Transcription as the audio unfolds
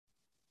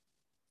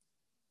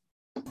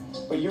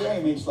but your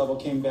AMH level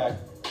came back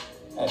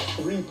at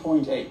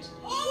 3.8.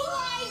 Oh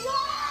my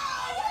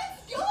God!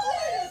 That's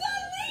good!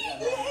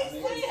 That's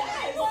amazing!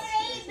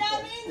 3.8! That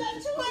means I'm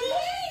 28!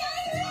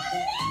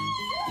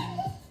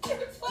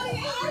 You're 28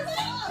 years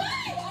old!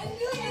 I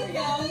knew you were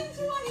young.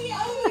 28.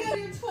 Oh my God,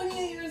 you're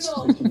 28 years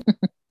old.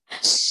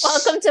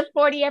 Welcome to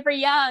 40 Ever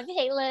Young.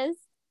 Hey, Liz.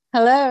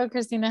 Hello,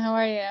 Christina. How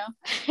are you?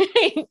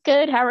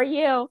 Good. How are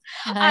you?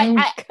 I'm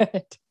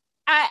good.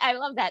 I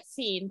love that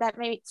scene.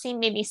 Scene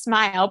made me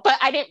smile, but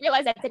I didn't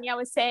realize that Danielle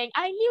was saying,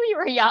 I knew you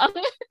were young.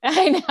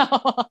 I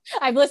know.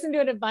 I've listened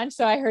to it a bunch.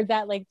 So I heard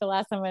that like the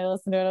last time I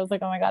listened to it, I was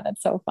like, oh my God,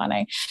 that's so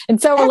funny. And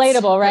so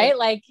relatable, right?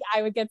 Like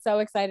I would get so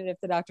excited if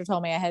the doctor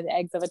told me I had the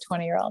eggs of a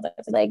 20-year-old. I'd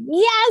be like,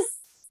 yes.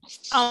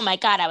 Oh my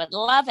God, I would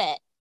love it.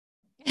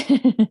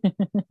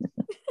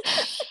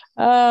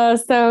 Oh,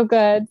 so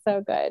good.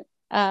 So good.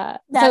 That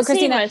so scene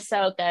Christina was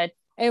so good.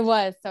 It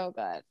was so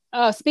good.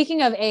 Oh,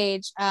 speaking of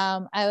age,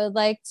 I would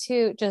like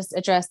to just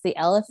address the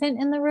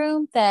elephant in the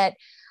room that,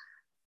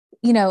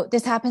 you know,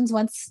 this happens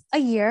once a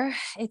year.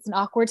 It's an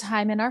awkward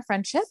time in our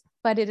friendship,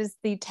 but it is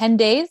the 10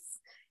 days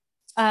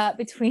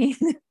between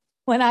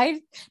when I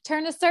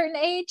turn a certain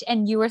age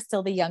and you are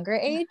still the younger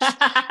age,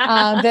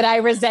 that I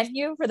resent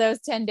you for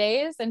those 10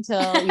 days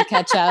until you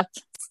catch up.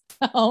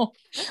 So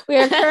we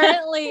are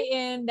currently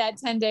in that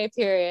 10-day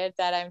period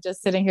that I'm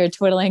just sitting here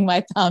twiddling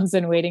my thumbs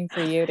and waiting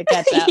for you to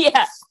catch up.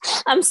 Yeah,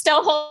 I'm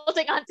still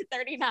holding on to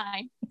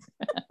 39.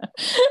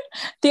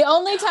 The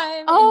only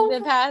time in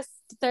the past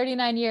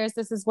 39 years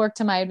this has worked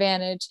to my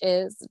advantage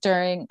is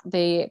during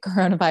the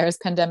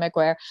coronavirus pandemic,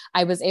 where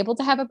I was able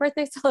to have a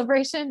birthday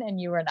celebration and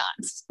you were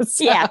not.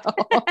 So, yeah,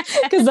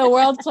 because the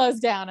world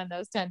closed down in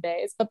those 10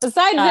 days. But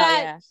besides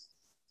that, yeah.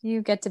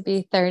 You get to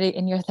be 30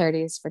 in your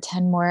 30s for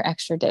 10 more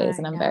extra days.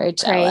 And I'm very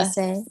jealous.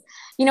 Crazy.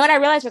 You know what? I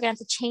realized we're going to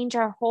have to change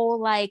our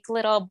whole like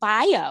little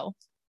bio.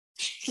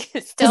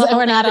 Still,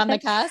 we're not on the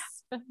cusp.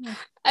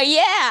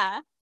 Yeah.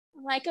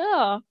 I'm like,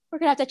 oh, we're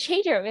going to have to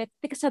change it.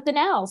 Think of something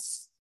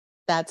else.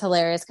 That's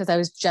hilarious. Cause I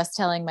was just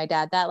telling my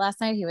dad that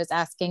last night. He was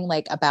asking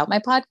like about my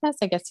podcast.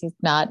 I guess he's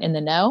not in the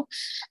know.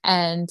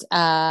 And,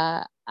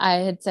 I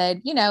had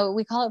said, you know,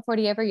 we call it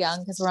 40 Ever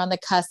Young because we're on the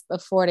cusp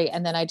of 40.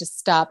 And then I just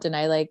stopped and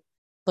I like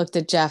looked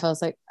at Jeff. I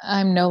was like,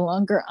 I'm no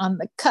longer on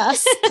the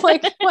cusp.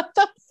 Like, what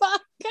the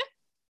fuck?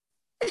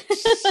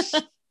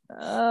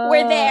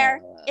 We're there.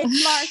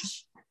 It's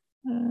March.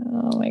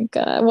 Oh my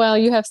God. Well,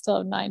 you still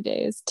have 9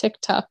 days.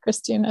 TikTok,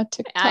 Christina.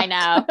 TikTok. I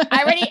know.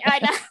 I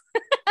know.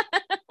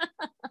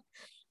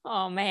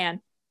 Oh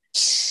man.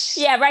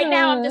 Yeah. Right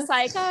now I'm just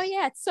like, oh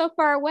yeah, it's so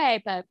far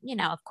away. But you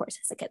know, of course,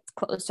 as it gets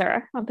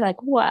closer, I'll be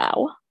like,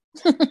 wow.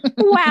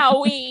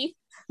 Wowie.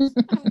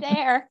 I'm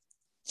there.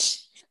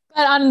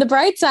 But on the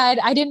bright side,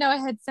 I didn't know I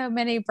had so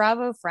many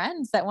Bravo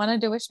friends that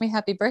wanted to wish me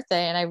happy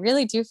birthday. And I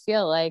really do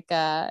feel like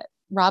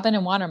Robin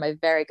and Juan are my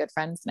very good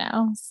friends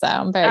now. So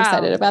I'm very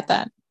excited about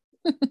that.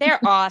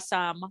 They're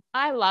awesome.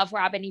 I love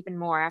Robin even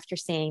more after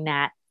seeing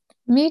that.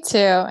 Me too.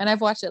 And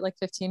I've watched it like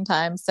 15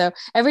 times. So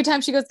every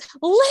time she goes,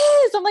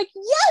 Liz, I'm like,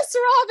 yes,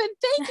 Robin,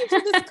 thank you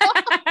for this call.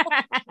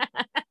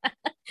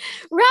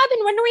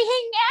 Robin, when do we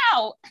hang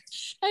out?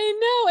 I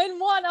know.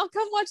 And Juan, I'll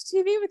come watch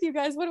TV with you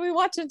guys. What are we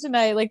watching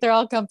tonight? Like they're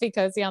all comfy,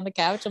 cozy on the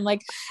couch. I'm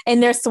like, in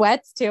their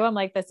sweats too. I'm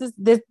like,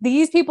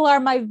 these people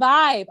are my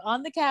vibe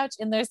on the couch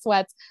in their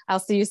sweats. I'll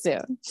see you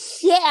soon.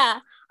 Yeah.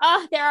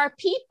 Oh, there are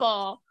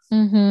people.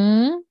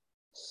 Mm-hmm.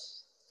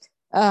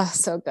 Oh,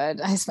 so good.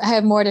 I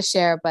have more to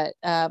share, but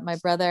my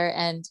brother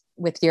and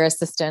with your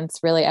assistance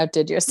really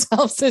outdid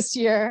yourselves this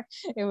year.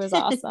 It was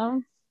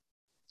awesome.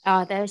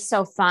 Oh, that was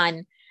so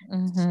fun.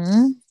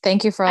 Mm-hmm.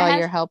 Thank you for all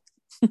your help.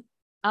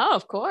 Oh,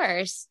 of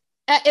course.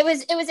 It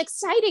was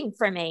exciting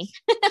for me.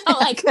 I'm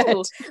like,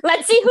 ooh,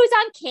 let's see who's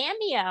on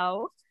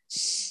Cameo.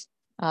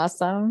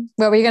 Awesome.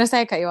 What were you going to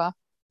say? I cut you off.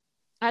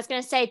 I was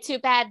going to say, too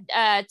bad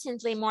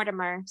Tinsley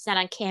Mortimer is not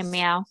on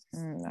Cameo.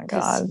 Oh my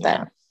God.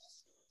 Yeah.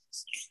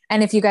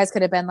 And if you guys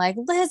could have been like,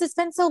 Liz, it's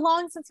been so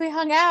long since we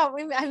hung out.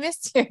 I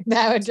missed you.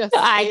 That would just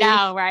I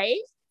know, right?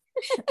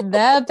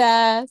 the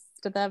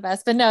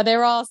best. But no, they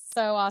were all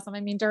so awesome. I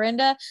mean,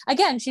 Dorinda,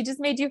 again, she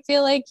just made you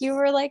feel like you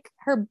were like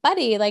her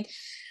buddy. Like,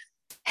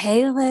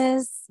 hey,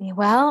 Liz,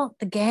 well,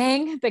 the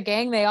gang,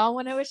 they all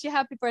want to wish you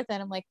happy birthday.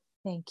 And I'm like,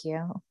 thank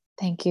you,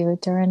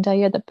 Dorinda.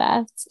 You're the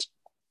best.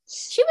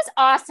 She was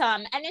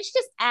awesome. And then she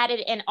just added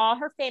in all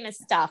her famous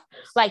stuff,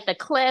 like the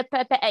clip,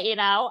 you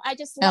know, I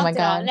just loved it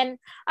all. And then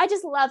I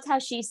just loved how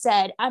she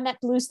said, I'm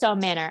at Bluestone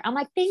Manor. I'm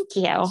like, thank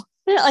you.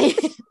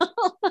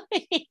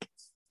 Like,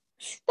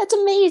 that's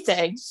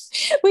amazing.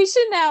 We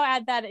should now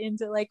add that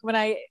into like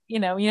when you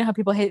know how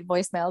people hate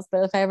voicemails,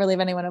 but if I ever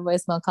leave anyone a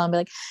voicemail call and be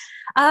like,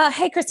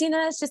 hey,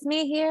 Christina, it's just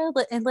me here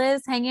and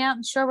Liz hanging out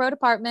in Shore Road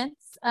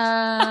Apartments.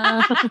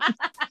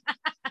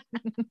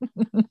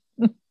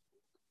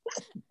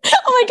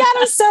 Oh my God,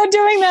 I'm so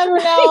doing that from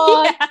now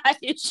on. Yeah,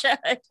 you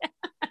should.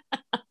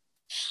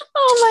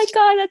 Oh my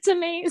God, that's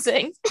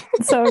amazing.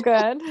 So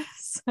good.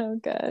 So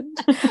good.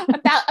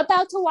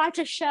 About to watch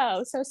a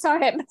show. So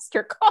sorry I missed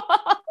your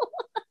call.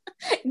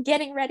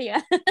 Getting ready.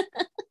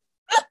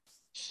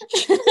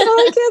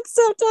 I can't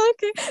stop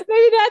talking.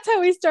 Maybe that's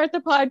how we start the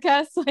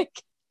podcast.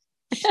 Like,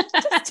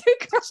 just two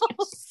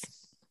girls.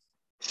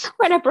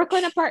 We're in a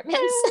Brooklyn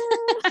apartments.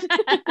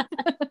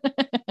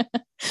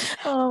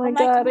 Oh my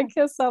God. I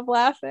can't stop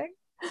laughing.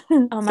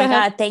 Oh my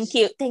God. Thank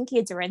you,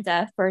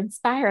 Dorinda, for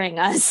inspiring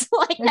us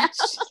like that.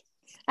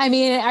 I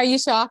mean, are you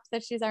shocked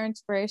that she's our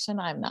inspiration?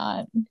 I'm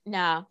not.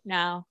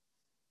 No.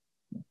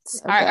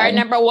 So our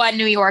number one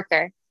New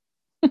Yorker.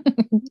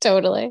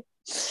 Totally.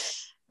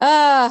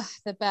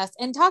 The best.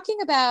 And talking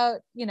about,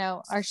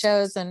 our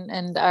shows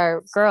and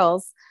our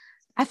girls,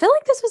 I feel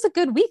like this was a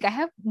good week. I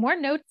have more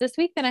notes this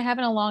week than I have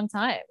in a long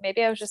time.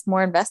 Maybe I was just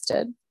more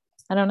invested.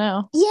 I don't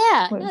know.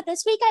 Yeah. No,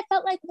 this week I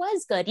felt like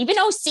was good. Even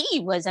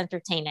OC was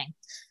entertaining.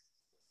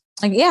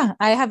 Like, yeah,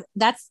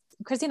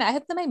 Christina, I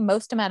have my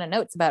most amount of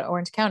notes about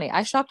Orange County.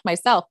 I shocked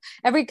myself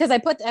every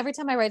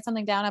time I write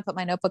something down, I put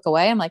my notebook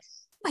away. I'm like,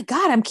 oh my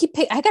God,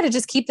 I got to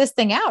just keep this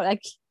thing out. I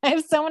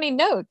have so many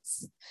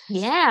notes.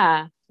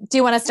 Yeah. Do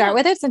you want to start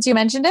with it since you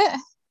mentioned it?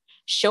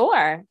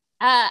 Sure.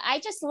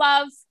 I just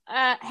love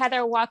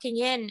Heather walking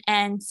in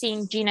and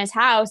seeing Gina's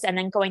house and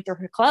then going through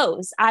her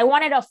clothes. I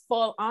wanted a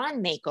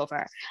full-on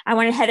makeover. I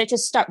wanted Heather to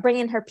start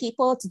bringing her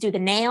people to do the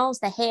nails,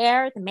 the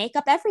hair, the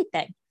makeup,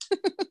 everything.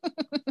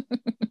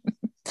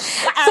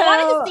 I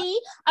wanted to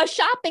see a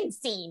shopping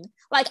scene.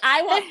 Like,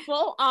 I want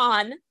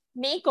full-on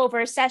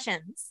makeover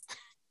sessions.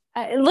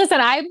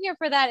 Listen, I'm here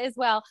for that as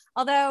well.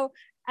 Although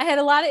I had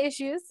a lot of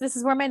issues. This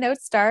is where my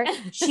notes start.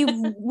 She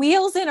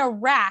wheels in a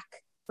rack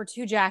for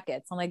 2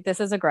 jackets. I'm like, this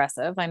is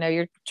aggressive. I know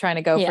you're trying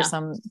to go for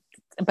some,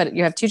 but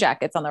you have 2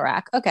 jackets on the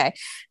rack. Okay.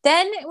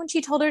 Then when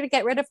she told her to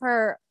get rid of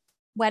her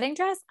wedding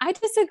dress, I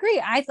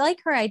disagree. I like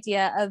her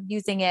idea of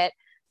using it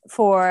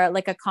for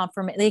like a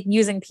confirmation, like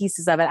using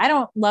pieces of it. I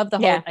don't love the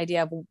whole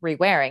idea of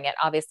re-wearing it.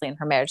 Obviously, in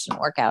her marriage didn't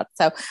work out.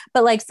 So,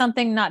 but like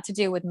something not to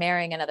do with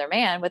marrying another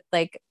man with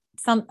like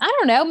I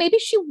don't know, maybe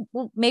she'll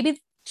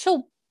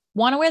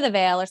want to wear the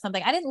veil or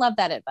something. I didn't love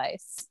that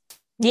advice.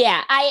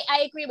 Yeah,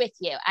 I agree with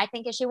you. I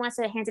think if she wants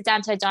to hand it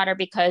down to a daughter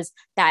because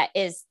that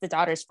is the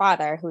daughter's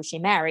father who she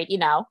married,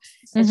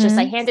 it's just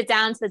like hand it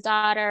down to the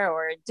daughter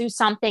or do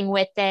something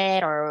with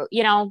it or,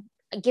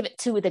 give it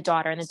to the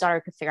daughter and the daughter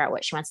could figure out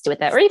what she wants to do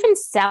with it or even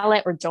sell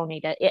it or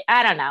donate it.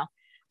 I don't know,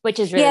 which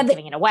is really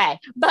giving it away.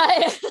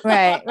 But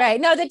right.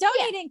 No, the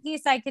donating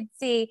piece I could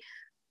see,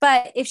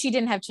 but if she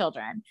didn't have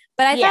children,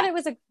 but I thought it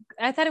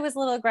was a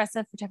little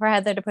aggressive for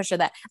Heather to push her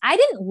that.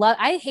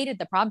 I hated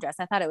the prom dress.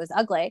 I thought it was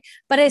ugly,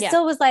 but it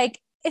still was like,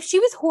 if she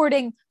was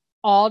hoarding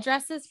all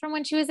dresses from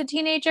when she was a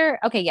teenager,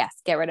 okay, yes,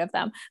 get rid of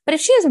them. But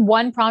if she has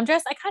one prom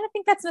dress, I kind of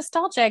think that's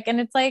nostalgic. And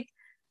it's like,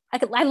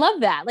 I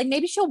love that. Like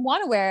maybe she'll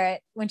want to wear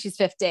it when she's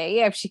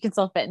 50 if she can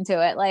still fit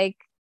into it. Like,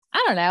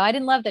 I don't know. I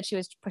didn't love that she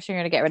was pushing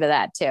her to get rid of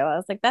that too. I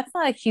was like, that's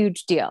not a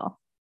huge deal.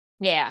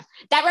 Yeah.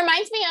 That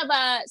reminds me of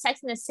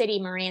Sex and the City,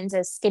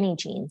 Miranda's skinny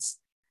jeans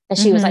that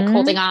she was like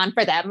holding on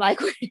for them, like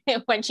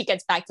when she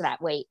gets back to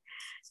that weight.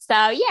 So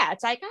yeah,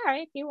 it's like, all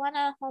right, if you want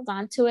to hold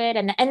on to it.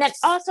 And then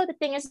also the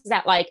thing is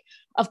that like,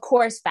 of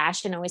course,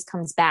 fashion always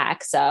comes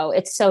back. So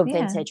it's so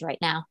vintage right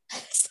now.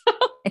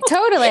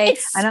 Totally.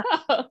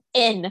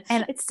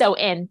 It's so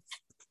in.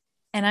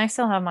 And I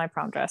still have my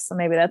prom dress. So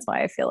maybe that's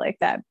why I feel like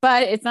that,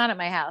 but it's not at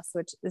my house,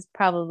 which is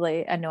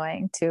probably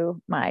annoying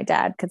to my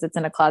dad because it's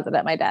in a closet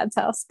at my dad's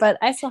house, but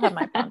I still have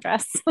my prom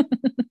dress.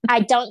 I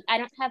don't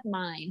have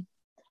mine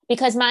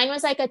because mine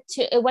was like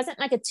it wasn't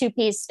like a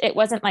 2-piece. It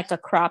wasn't like a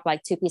crop,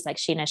 like 2-piece, like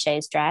Sheena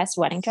Shea's dress,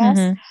 wedding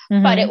dress,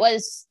 but it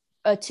was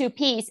a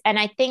 2-piece. And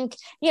I think,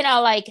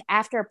 like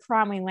after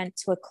prom, we went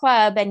to a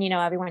club and,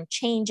 everyone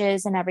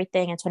changes and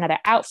everything into another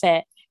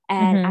outfit.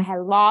 And I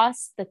had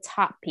lost the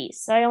top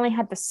piece. So I only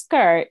had the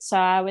skirt. So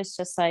I was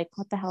just like,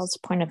 what the hell is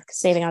the point of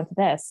saving onto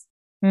this?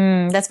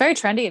 That's very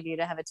trendy of you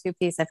to have a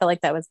 2-piece. I feel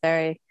like that was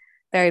very,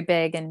 very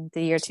big in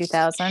the year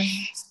 2000.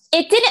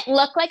 It didn't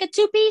look like a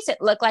 2-piece. It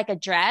looked like a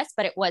dress,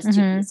 but it was 2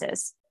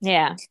 pieces.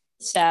 Yeah.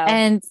 So,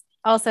 and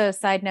also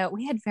side note,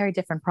 we had very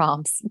different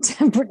proms.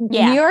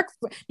 New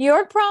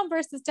York prom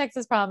versus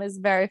Texas prom is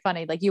very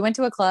funny. Like you went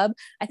to a club.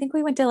 I think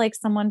we went to like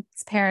someone's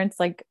parents'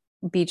 like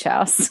beach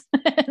house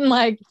and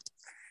like,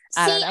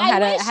 I don't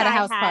know, had a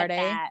house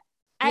party.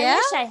 I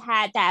wish I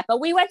had that, but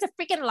we went to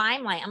freaking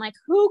Limelight. I'm like,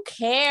 who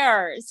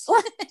cares?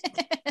 Because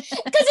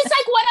it's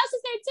like, what else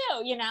is there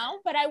to,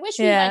 But I wish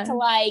we went to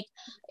like,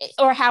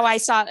 or how I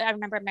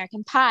remember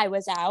American Pie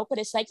was out, but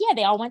it's like, yeah,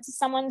 they all went to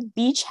someone's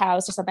beach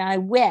house or something. I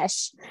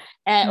wish.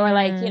 Or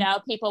like,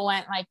 people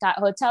went like got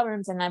hotel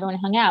rooms and everyone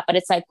hung out, but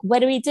it's like, what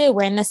do we do?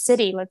 We're in the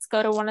city. Let's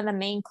go to one of the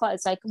main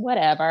clubs. Like,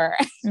 whatever.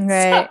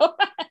 Right. So,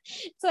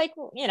 it's like,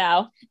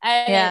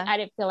 I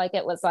didn't feel like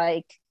it was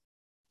like,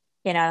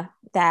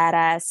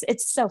 that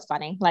it's so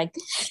funny. Like,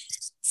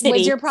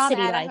 was your prom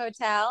at a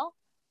hotel?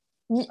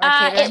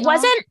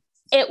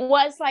 It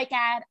was like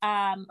at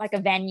like a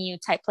venue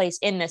type place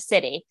in the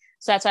city.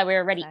 So that's why we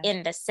were already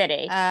in the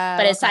city.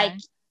 But it's like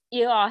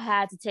you all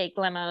had to take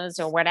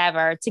limos or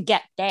whatever to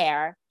get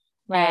there.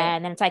 Right.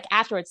 And then it's like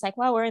afterwards, like,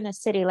 well, we're in the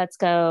city, let's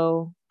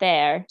go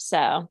there.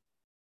 So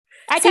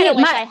I kind of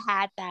wish I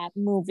had that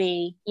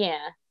movie.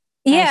 Yeah.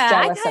 I was Yeah,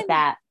 I jealous kind of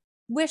that.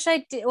 wish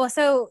I did. Well,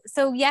 so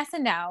yes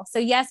and no. So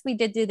yes, we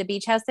did do the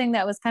beach house thing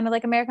that was kind of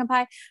like American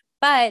Pie,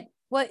 but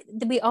what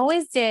we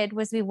always did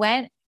was we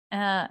went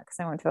because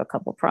I went to a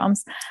couple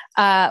proms.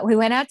 We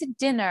went out to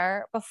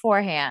dinner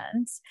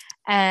beforehand,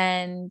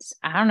 and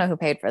I don't know who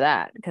paid for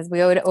that because we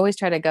would always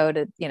try to go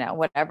to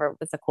whatever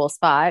was a cool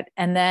spot,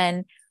 and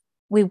then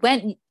we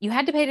went. You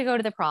had to pay to go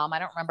to the prom. I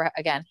don't remember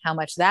again how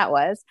much that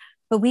was,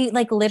 but we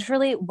like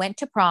literally went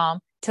to prom,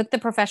 took the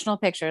professional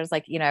pictures,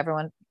 like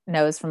everyone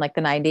knows from like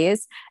the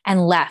 90s,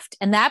 and left.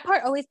 And that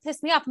part always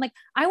pissed me off. I'm like,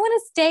 I want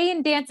to stay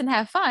and dance and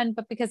have fun,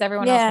 but because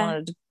everyone else Yeah.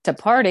 wanted to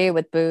party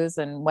with booze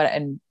and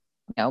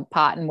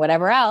pot and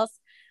whatever else,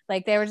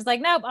 like they were just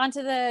like, nope,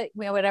 onto the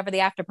whatever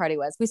the after party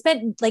was. We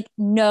spent like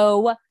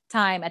no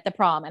time at the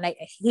prom, and I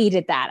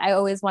hated that. I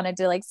always wanted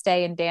to like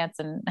stay and dance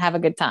and have a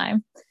good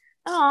time.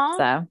 Oh,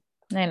 So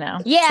I know.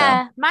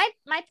 yeah. My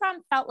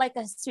prom felt like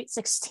a sweet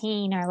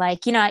 16 or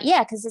like,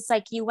 yeah, because it's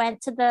like you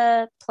went to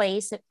the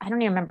place. I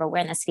don't even remember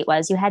where in the city it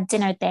was. You had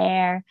dinner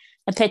there,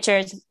 the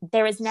pictures.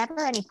 There was never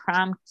any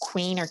prom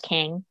queen or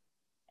king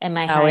in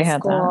my high we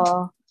had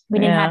school. We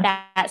didn't Yeah. have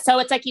that. So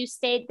it's like you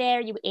stayed there,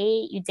 you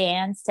ate, you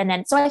danced. And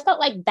then, so I felt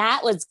like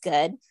that was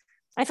good.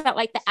 I felt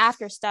like the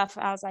after stuff,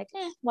 I was like,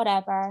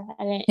 whatever.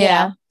 I didn't,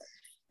 Yeah.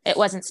 it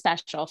wasn't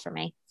special for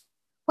me.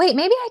 Wait,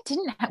 maybe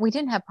we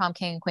didn't have prom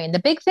king and queen. The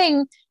big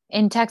thing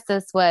in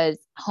Texas was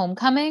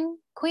homecoming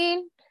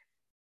queen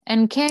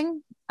and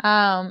king.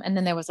 And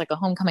then there was like a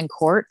homecoming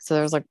court. So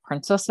there was like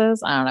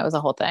princesses. I don't know. It was a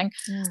whole thing.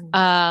 But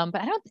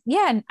I don't,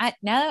 yeah.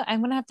 Now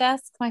I'm going to have to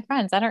ask my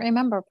friends. I don't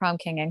remember prom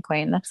king and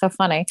queen. That's so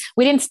funny.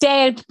 We didn't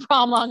stay at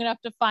prom long enough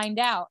to find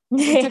out.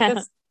 We took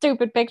the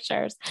stupid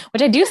pictures,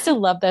 which I do still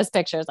love those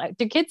pictures.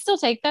 Do kids still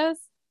take those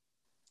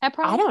at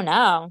prom? I don't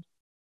know.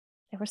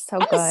 They were so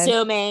I'm good.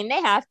 assuming they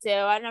have to.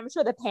 And I'm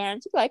sure the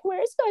parents would be like,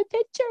 where's my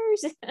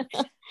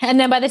pictures? And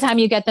then by the time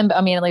you get them,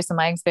 I mean, at least in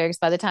my experience,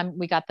 by the time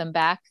we got them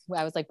back,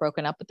 I was like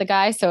broken up with the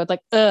guy. So it's like,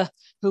 ugh,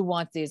 who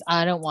wants these?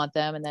 I don't want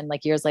them. And then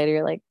like years later,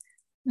 you're like,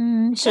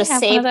 Should have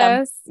save one of them.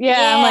 those.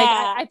 Yeah. I'm like,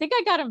 Yeah. I think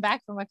I got them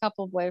back from a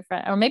couple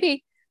boyfriends, or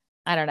maybe,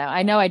 I don't know.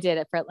 I know I did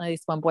it for at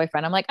least one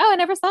boyfriend. I'm like, oh, I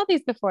never saw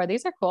these before.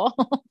 These are cool.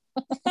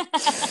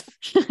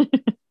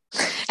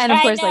 And of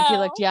I course, like you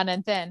know. looked young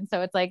and thin.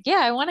 So it's like, yeah,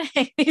 I want to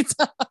hang these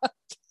up.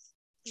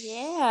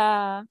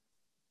 Yeah.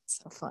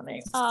 So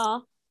funny.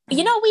 Oh, we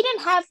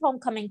didn't have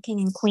homecoming king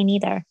and queen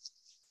either.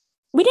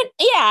 We didn't.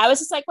 Yeah. I was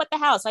just like, what the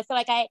hell? So I feel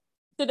like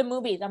through the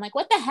movies, I'm like,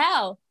 what the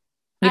hell?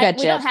 We we don't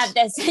gypped. have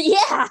this.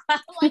 Yeah. I'm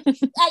like,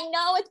 I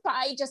know it's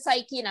probably just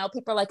like, people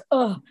are like,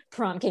 oh,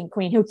 prom king,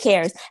 queen, who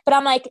cares? But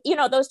I'm like,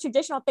 those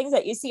traditional things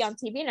that you see on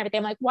TV and everything.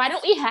 I'm like, why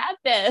don't we have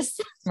this?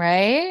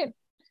 Right?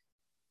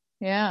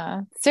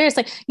 Yeah.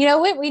 Seriously. You know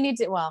what we need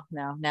to, well,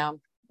 no, now I'm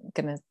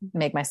going to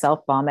make myself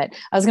vomit.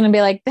 I was going to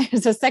be like,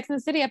 there's a Sex and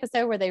the City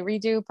episode where they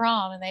redo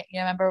prom and they,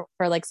 remember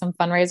for like some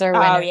fundraiser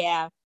when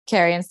Yeah.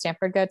 Carrie and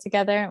Stanford go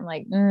together. I'm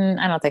like,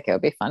 I don't think it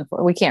would be fun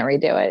we can't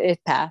redo it. It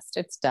passed.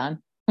 It's done.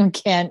 We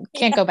can't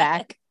go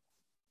back.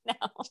 No.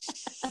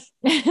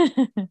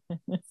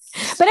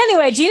 But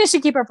anyway, Gina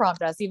should keep her prom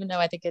dress, even though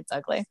I think it's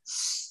ugly.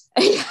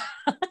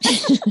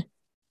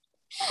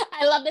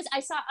 I love this. I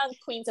saw on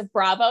Queens of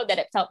Bravo that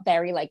it felt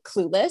very like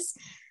Clueless.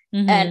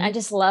 Mm-hmm. And I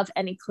just love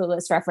any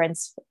Clueless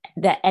reference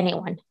that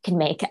anyone can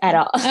make at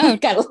all. Oh,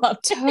 I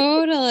love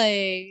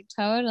totally.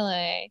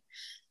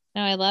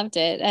 No, I loved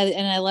it.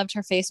 And I loved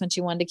her face when she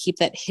wanted to keep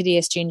that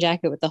hideous jean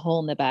jacket with the hole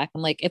in the back.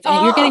 I'm like, if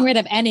you're getting rid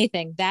of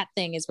anything, that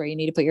thing is where you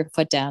need to put your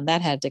foot down.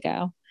 That had to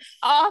go.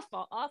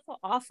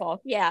 Awful.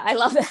 Yeah, I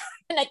love it.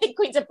 And I think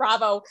Queens of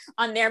Bravo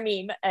on their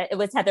meme, it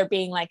was Heather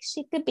being like,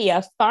 she could be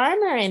a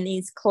farmer in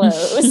these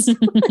clothes.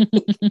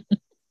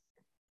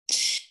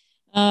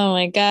 Oh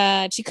my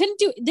God. She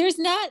couldn't there's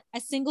not a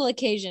single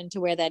occasion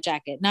to wear that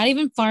jacket, not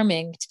even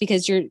farming,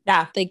 because you're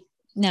like,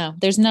 no,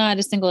 there's not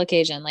a single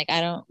occasion. Like,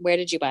 where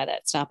did you buy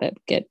that? Stop it.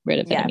 Get rid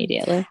of it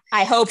immediately.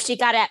 I hope she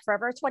got it at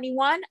Forever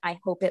 21. I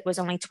hope it was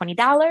only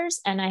 $20.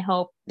 And I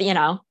hope, she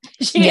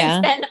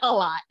didn't spend a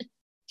lot.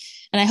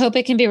 And I hope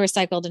it can be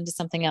recycled into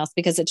something else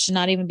because it should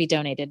not even be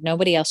donated.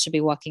 Nobody else should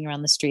be walking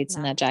around the streets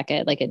in that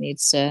jacket. Like, it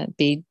needs to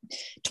be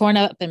torn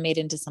up and made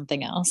into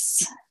something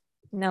else.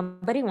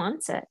 Nobody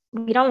wants it.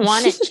 We don't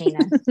want it, Gina.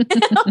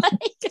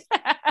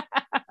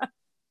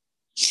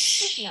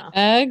 No.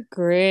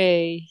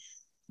 Agree.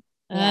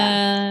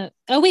 Yeah.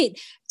 Oh wait,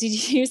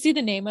 did you see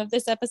the name of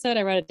this episode?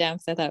 I wrote it down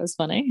because I thought it was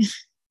funny.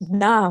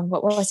 No,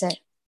 what was it?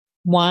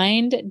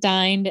 Wined,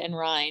 dined, and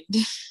rhined.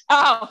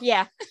 Oh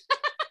yeah.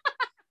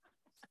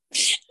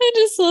 I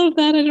just love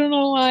that. I don't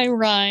know why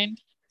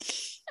rhined.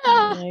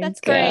 Oh,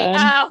 that's great.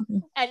 Oh,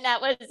 and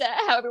that was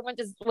how everyone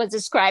was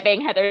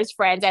describing Heather's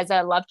friends as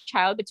a love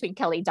child between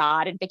Kelly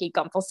Dodd and Vicky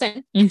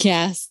Gunvalson.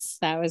 Yes,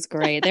 that was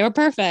great. They were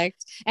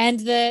perfect. And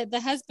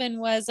the husband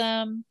was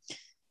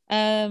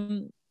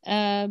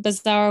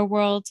Bizarre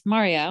World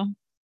Mario.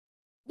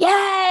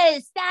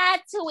 Yes,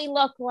 that's who we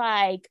look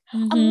like.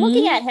 Mm-hmm. I'm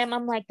looking at him.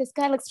 I'm like, this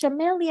guy looks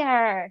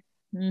familiar.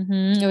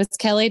 Mm-hmm. It was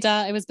Kelly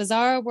Dodd. It was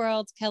Bizarre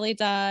World, Kelly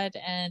Dodd,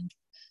 and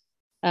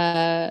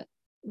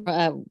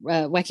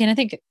Why can't I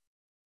think?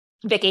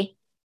 Vicky.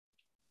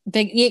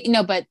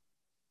 No, but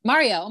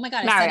Mario. Oh my God,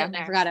 I said Mario, it and I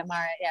Mario. forgot it.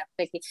 Mario. Yeah,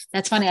 Vicky.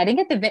 That's funny. I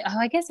didn't get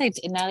I guess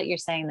now that you're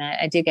saying that,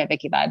 I do get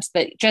Vicky vibes,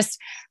 but just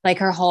like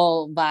her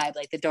whole vibe,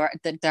 like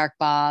the dark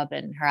bob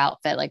and her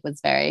outfit, like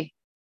was very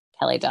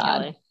Kelly Dodd.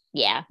 Kelly.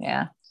 Yeah.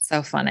 Yeah.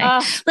 So funny.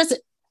 Oh, Listen,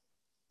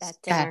 that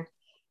dinner.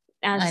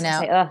 I was I just know.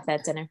 gonna say, oh,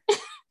 that dinner.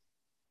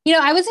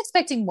 I was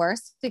expecting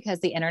worse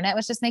because the internet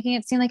was just making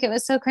it seem like it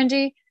was so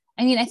cringy.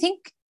 I mean, I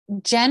think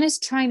Jen is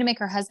trying to make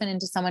her husband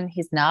into someone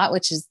he's not,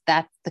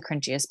 that's the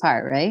cringiest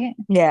part, right?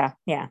 Yeah.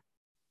 Yeah.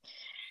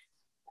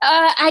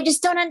 I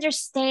just don't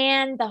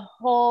understand the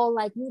whole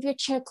like move your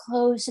chair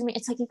close to me.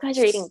 It's like you guys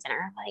are eating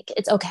dinner. Like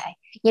it's okay.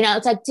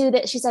 It's like do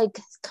that. She's like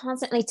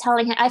constantly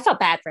telling him. I felt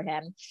bad for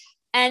him.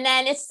 And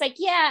then it's like,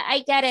 yeah,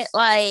 I get it.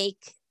 Like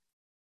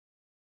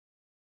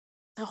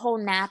the whole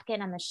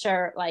napkin on the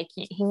shirt, like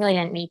he really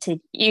didn't need to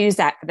use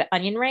that for the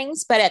onion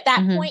rings. But at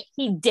that point,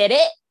 he did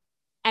it.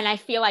 And I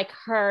feel like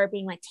her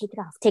being like, take it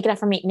off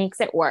from me makes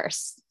it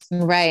worse.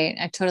 Right.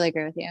 I totally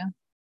agree with you.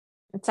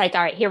 It's like,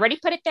 all right, he already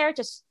put it there.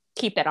 Just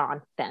keep it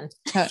on then.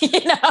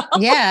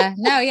 Yeah.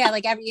 No, yeah.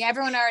 Like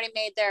everyone already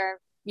made their,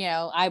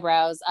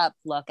 eyebrows up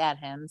look at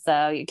him.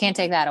 So you can't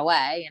take that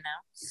away,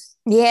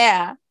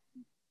 Yeah.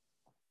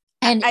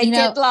 And I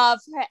did love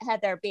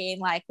Heather being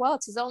like, well,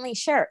 it's his only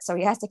shirt, so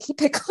he has to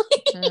keep it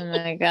clean. Oh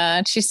my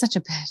God. She's such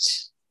a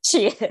bitch.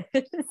 She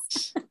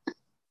is.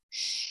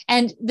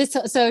 And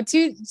so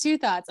two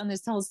thoughts on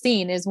this whole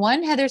scene is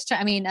one,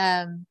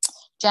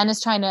 Jen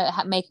is trying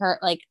to make her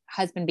like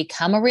husband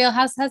become a Real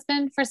House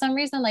husband for some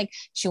reason. Like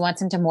she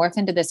wants him to morph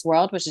into this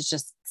world, which is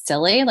just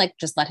silly. Like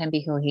just let him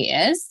be who he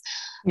is.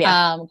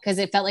 Yeah. Cause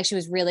it felt like she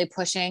was really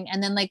pushing.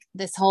 And then like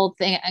this whole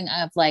thing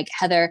of like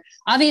Heather,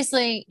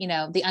 obviously,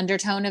 the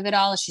undertone of it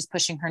all is she's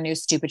pushing her new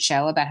stupid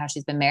show about how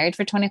she's been married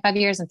for 25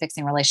 years and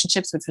fixing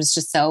relationships, which was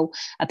just so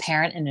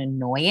apparent and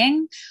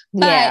annoying.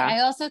 But I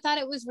also thought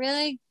it was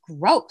really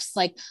gross.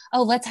 Like,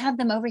 oh, let's have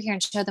them over here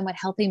and show them what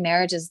healthy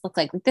marriages look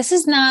like. This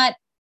is not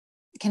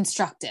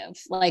constructive.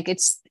 Like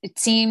it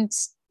seemed,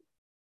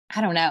 I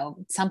don't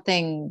know,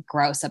 something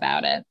gross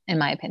about it, in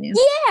my opinion.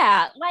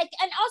 Yeah. Like,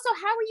 and also,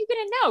 how are you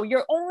going to know?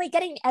 You're only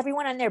getting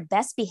everyone on their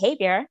best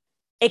behavior,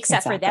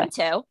 except for them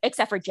two,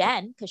 except for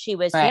Jen, because she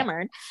was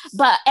hammered.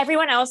 But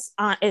everyone else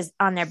is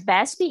on their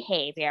best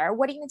behavior.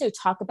 What are you going to do?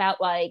 Talk about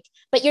like,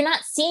 but you're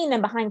not seeing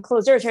them behind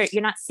closed doors.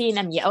 You're not seeing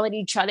them yell at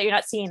each other. You're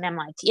not seeing them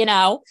like,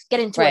 get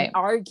into an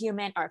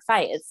argument or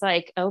fight. It's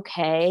like,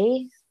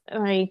 okay,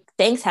 like,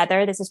 thanks,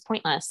 Heather. This is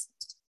pointless.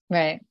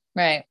 Right.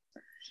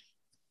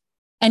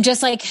 And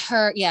just like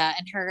her,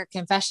 and her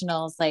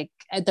confessionals, like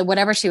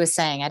whatever she was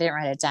saying, I didn't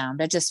write it down,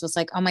 but just was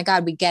like, oh my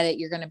God, we get it.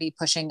 You're going to be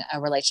pushing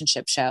a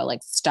relationship show.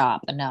 Like,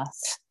 stop, enough.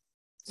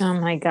 Oh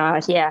my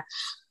God. Yeah.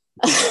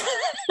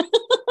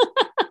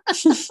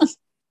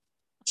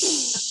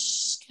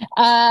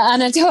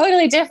 On a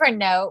totally different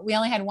note, we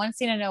only had one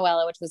scene of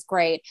Noella, which was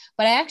great.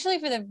 But I actually,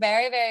 for the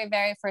very, very,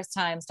 very first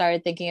time,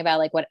 started thinking about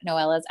like what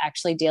Noella is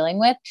actually dealing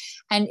with.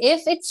 And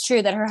if it's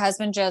true that her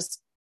husband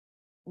just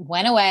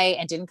went away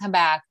and didn't come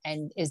back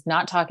and is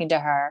not talking to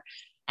her,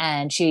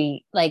 and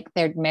she like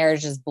their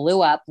marriage just blew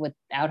up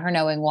without her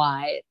knowing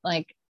why,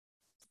 like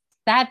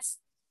that's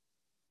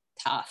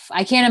tough.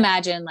 I can't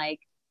imagine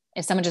like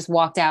if someone just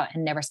walked out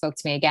and never spoke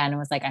to me again and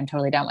was like, I'm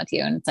totally done with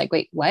you. And it's like,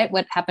 wait,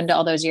 what happened to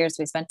all those years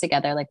we spent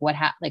together? Like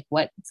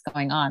what's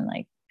going on?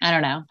 Like, I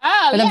don't know.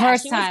 Oh, for the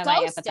first time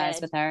I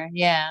empathized with her.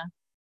 Yeah.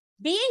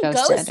 Being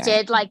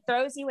ghosted like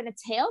throws you in a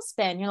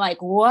tailspin. You're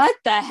like, what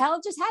the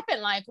hell just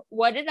happened? Like,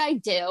 what did I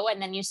do?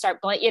 And then you start,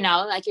 like you're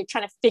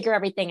trying to figure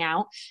everything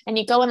out and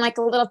you go in like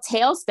a little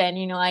tailspin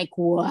and you're like,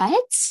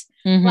 what?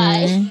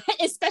 Like,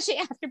 especially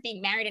after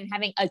being married and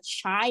having a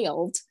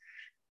child.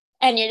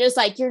 And you're just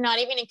like, you're not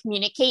even going to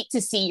communicate to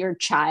see your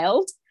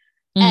child.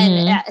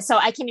 And so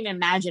I can't even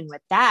imagine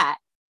with that.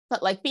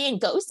 But like being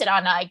ghosted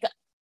on like,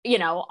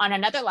 on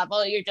another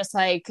level, you're just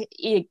like,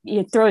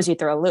 it throws you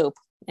through a loop.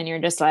 And you're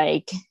just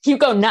like, you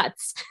go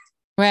nuts.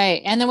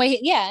 Right. And the way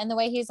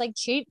he's like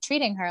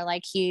treating her,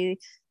 like he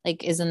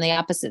like is in the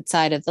opposite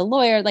side of the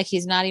lawyer. Like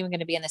he's not even going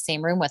to be in the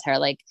same room with her.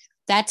 Like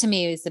that to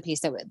me is the piece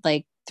that would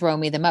like throw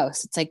me the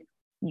most. It's like,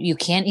 you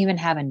can't even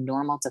have a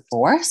normal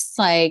divorce.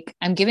 Like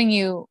I'm giving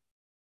you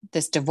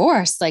this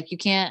divorce. Like you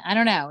can't, I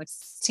don't know. It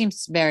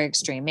seems very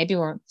extreme. Maybe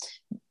we're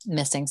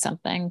missing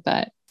something,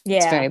 but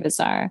it's very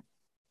bizarre.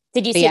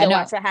 Did you see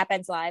Watch What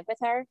Happens Live with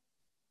her?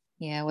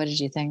 Yeah. What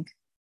did you think?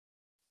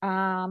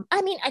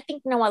 I mean, I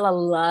think Noella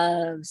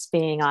loves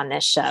being on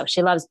this show.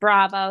 She loves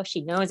Bravo.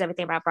 She knows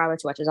everything about Bravo.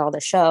 She watches all the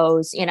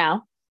shows,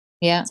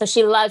 Yeah. So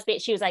she loves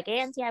it. She was like,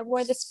 Auntie, I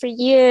wore this for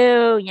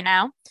you,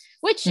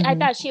 which I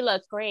thought she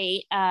looked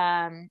great.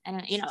 And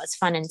it's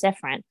fun and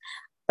different.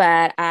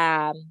 But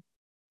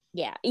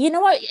yeah, you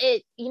know what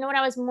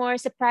I was more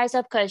surprised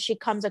of, because she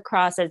comes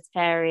across as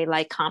very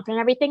like confident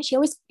and everything. She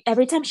always,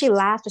 every time she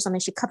laughed or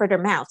something, she covered her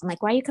mouth. I'm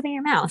like, why are you covering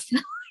your mouth?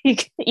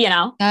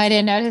 No, I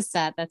didn't notice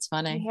that. That's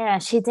funny. Yeah,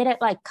 she did it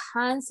like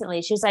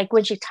constantly. She's like,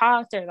 when she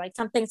talked or like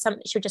something,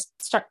 she would just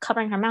start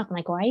covering her mouth. I'm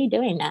like, why are you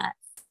doing that?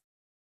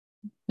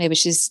 Maybe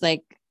she's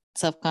like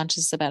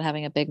self-conscious about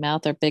having a big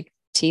mouth or big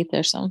teeth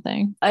or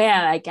something. Oh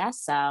yeah, I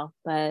guess so.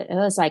 But it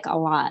was like a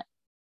lot.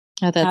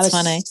 Oh, I that's was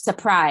funny.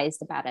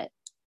 surprised about it.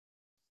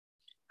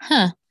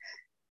 Huh.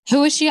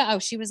 Who was she? Oh,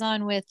 she was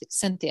on with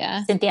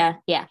Cynthia.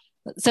 Cynthia, yeah.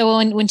 So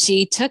when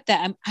she took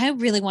that, I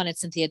really wanted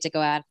Cynthia to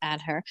go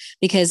at her,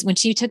 because when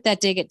she took that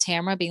dig at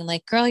Tamara, being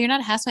like, "Girl, you're not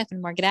a housewife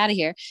anymore. Get out of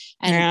here."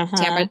 And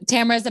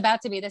Tamara is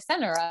about to be the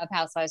center of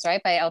Housewives,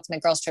 right? By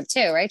Ultimate Girls Trip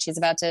 2, right? She's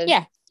about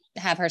to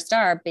have her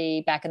star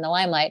be back in the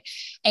limelight,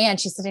 and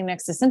she's sitting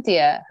next to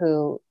Cynthia,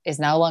 who is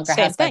no longer a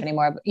housewife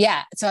anymore. But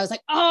yeah, so I was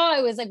like, oh,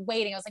 I was like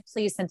waiting. I was like,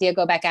 please, Cynthia,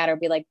 go back at her.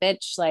 Be like,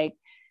 bitch, like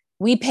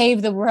we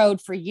paved the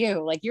road for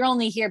you. Like you're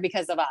only here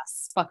because of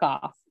us. Fuck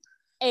off.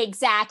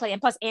 Exactly.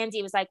 And plus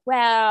Andy was like,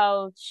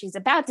 well, she's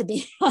about to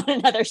be on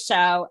another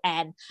show.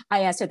 And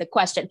I asked her the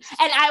question.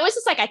 And I was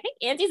just like, I think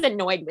Andy's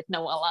annoyed with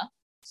Noella.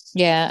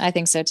 Yeah, I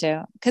think so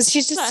too. Because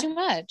she's just too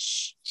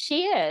much.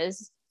 She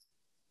is.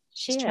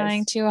 She's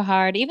trying too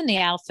hard. Even the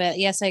outfit.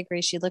 Yes, I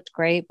agree. She looked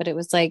great, but it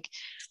was like,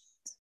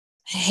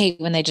 I hate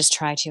when they just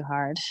try too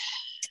hard.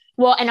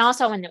 Well, and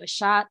also when it was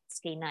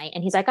Shotsky night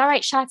and he's like, all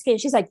right, Shotsky. And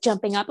she's like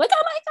jumping up like,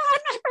 oh my God,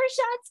 my first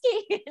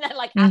Shotsky. And then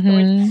like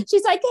afterwards,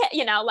 she's like,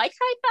 you know, like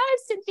high five,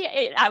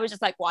 Cynthia. I was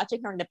just like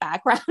watching her in the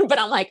background, but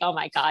I'm like, oh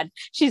my God,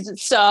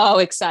 she's so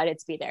excited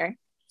to be there.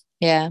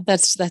 Yeah,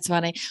 that's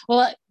funny.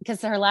 Well,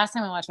 because her last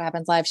time I watched What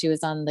Happens Live, she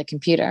was on the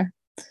computer.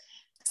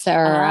 So,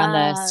 or on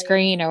the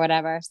screen or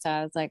whatever. So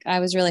I was like,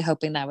 I was really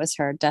hoping that was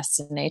her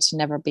destiny to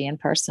never be in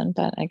person,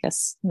 but I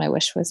guess my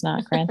wish was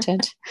not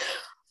granted.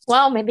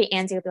 Well, maybe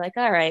Andy will be like,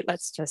 all right,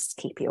 let's just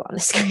keep you on the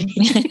screen.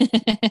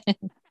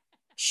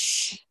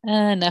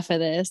 Enough of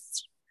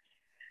this.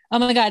 Oh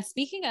my God.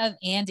 Speaking of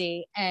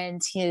Andy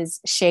and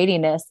his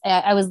shadiness,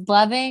 I was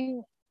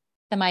loving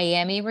the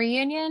Miami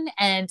reunion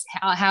and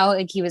how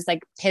he was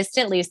like pissed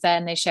at Lisa,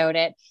 and they showed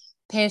it.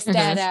 Pissed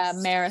at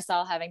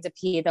Marisol having to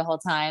pee the whole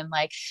time,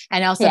 like,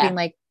 and also being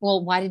like,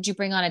 well, why did you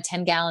bring on a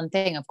 10-gallon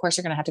thing? Of course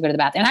you're gonna have to go to the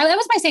bathroom. And that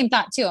was my same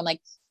thought too. I'm like,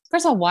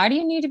 first of all, why do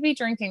you need to be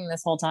drinking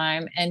this whole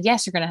time? And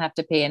yes, you're gonna have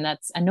to pee, and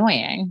that's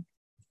annoying.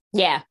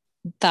 Yeah.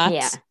 Thoughts?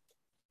 Yeah.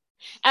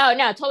 Oh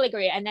no, totally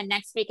agree. And then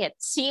next week, it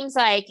seems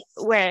like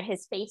where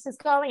his face is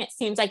going, it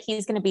seems like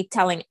he's going to be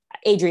telling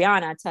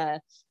Adriana to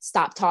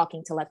stop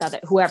talking to let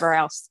whoever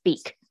else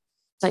speak.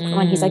 It's like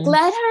when he's like,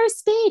 let her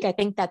speak. I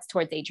think that's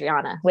towards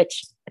Adriana,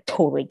 which I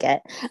totally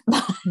get.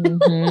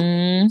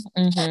 Yeah,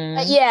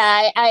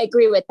 I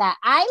agree with that.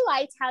 I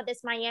liked how this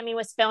Miami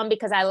was filmed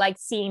because I liked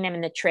seeing them in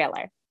the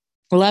trailer.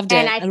 Loved it.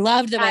 And I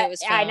loved the way it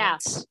was filmed. I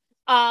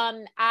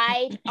know.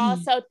 I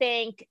also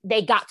think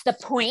they got the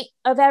point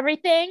of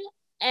everything.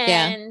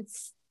 And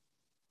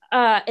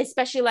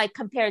especially like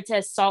compared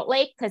to Salt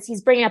Lake, because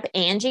he's bringing up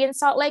Angie in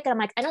Salt Lake. And I'm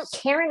like, I don't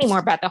care anymore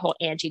about the whole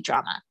Angie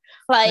drama.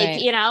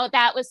 Like, you know,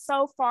 that was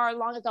so far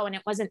long ago and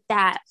it wasn't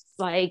that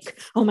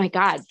like, oh my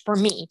God, for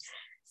me.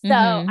 So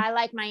I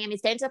like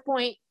Miami's getting to the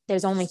point.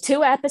 There's only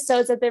 2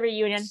 episodes of the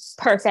reunion.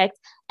 Perfect.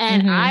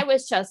 And I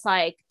was just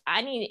like,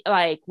 I need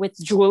like with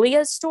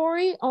Julia's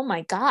story. Oh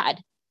my God.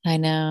 I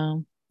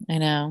know.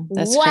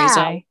 That's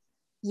crazy.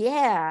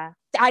 Yeah.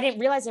 I didn't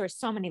realize there were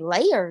so many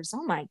layers.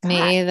 Oh my God.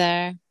 Me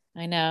either.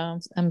 I know.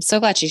 I'm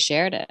so glad she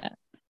shared it.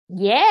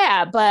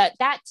 Yeah, but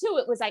that too,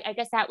 it was like, I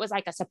guess that was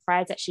like a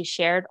surprise that she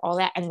shared all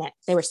that and that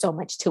there was so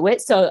much to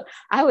it. So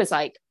I was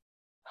like,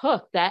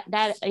 hooked. That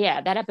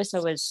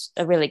episode was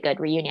a really good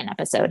reunion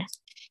episode.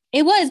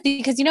 It was,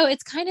 because, you know,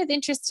 it's kind of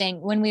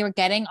interesting when we were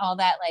getting all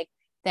that, like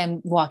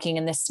them walking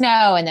in the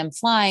snow and them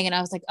flying. And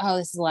I was like, oh,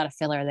 this is a lot of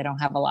filler. They don't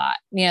have a lot.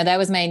 You know, that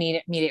was my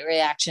immediate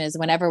reaction is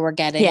whenever we're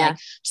getting like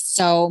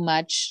so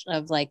much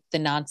of like the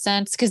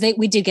nonsense, because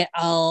we did get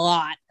a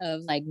lot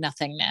of like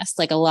nothingness,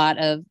 like a lot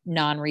of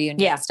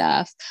non-reunion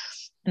stuff.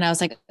 And I was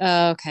like,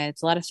 oh, okay,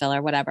 it's a lot of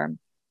filler, whatever.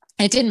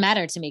 And it didn't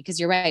matter to me because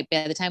you're right.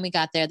 By the time we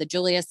got there, the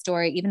Julia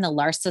story, even the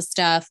Larsa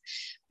stuff,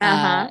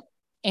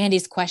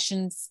 Andy's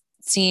questions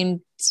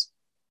seemed,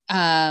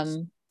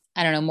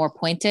 I don't know, more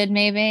pointed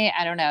maybe.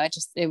 I don't know.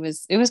 It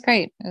was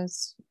great. It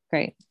was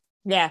great.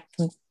 Yeah.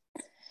 And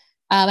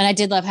I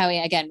did love how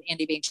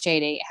Andy being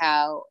shady,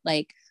 how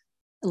like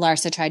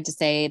Larsa tried to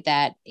say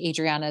that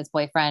Adriana's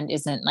boyfriend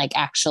isn't like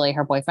actually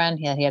her boyfriend.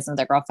 He has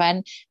another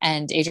girlfriend.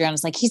 And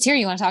Adriana's like, he's here.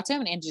 You want to talk to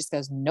him? And Andy just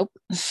goes, nope.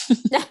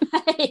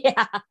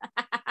 Yeah.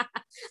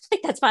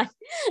 Like that's fine.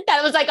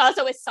 That was like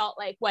also with Salt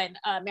Lake when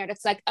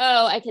Meredith's like,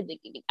 oh, I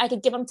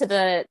could give him to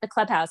the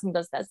clubhouse, and he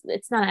goes,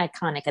 it's not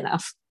iconic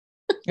enough.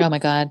 Oh my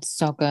God,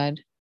 so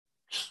good.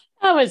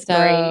 That was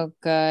so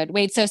great. Good.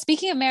 Wait, so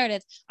speaking of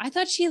Meredith, I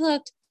thought she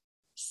looked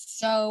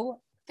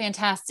so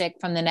fantastic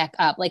from the neck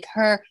up. Like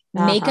her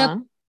makeup,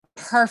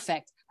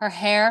 perfect. Her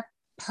hair,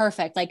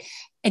 perfect. Like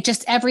it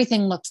just,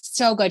 everything looked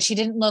so good. She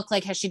didn't look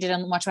like how she did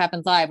on Watch What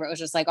Happens Live, where it was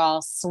just like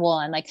all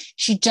swollen. Like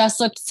she just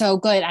looked so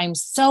good. I'm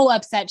so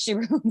upset she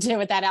ruined it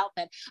with that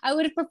outfit. I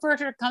would have preferred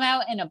her to come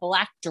out in a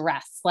black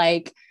dress.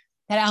 Like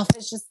that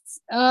outfit's just,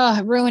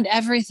 it ruined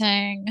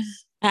everything.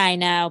 I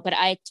know, but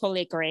I totally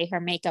agree. Her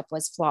makeup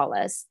was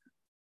flawless.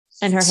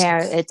 And her hair,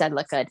 it did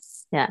look good.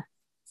 Yeah.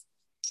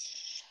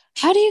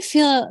 How do you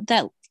feel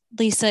that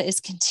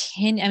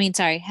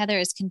Heather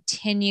is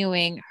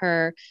continuing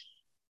her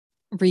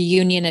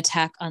reunion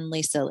attack on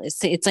Lisa.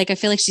 It's like I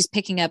feel like she's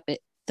picking up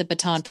the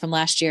baton from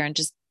last year and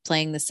just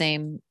playing the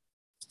same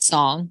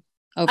song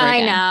over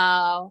again.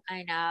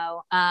 I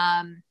know.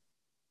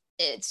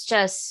 It's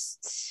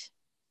just,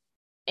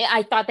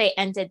 I thought they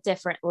ended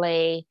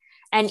differently.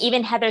 And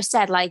even Heather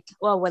said, like,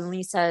 well, when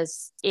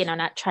Lisa's,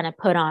 not trying to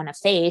put on a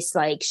face,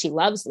 like, she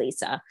loves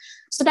Lisa.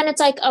 So then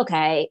it's like,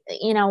 okay,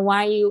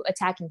 why are you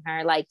attacking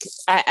her? Like,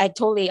 I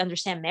totally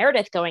understand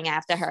Meredith going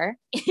after her.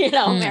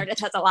 Meredith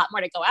has a lot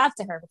more to go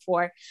after her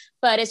before.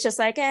 But it's just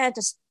like,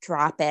 just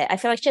drop it. I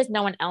feel like she has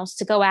no one else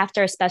to go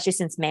after, especially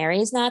since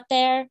Mary's not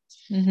there.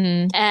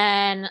 Mm-hmm.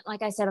 And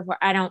like I said before,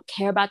 I don't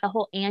care about the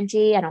whole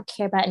Angie. I don't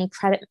care about any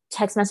private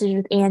text messages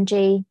with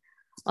Angie.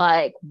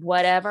 Like,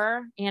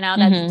 whatever,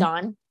 that's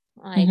done.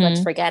 Like,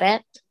 let's forget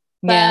it.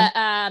 But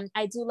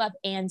I do love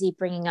Andy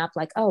bringing up,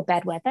 like, oh,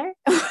 bad weather.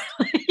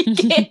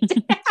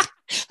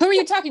 Who are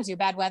you talking to?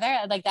 Bad weather?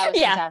 Like, that was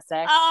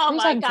fantastic. Oh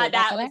my God,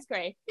 that was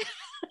great.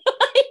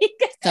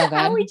 So good.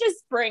 How he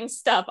just brings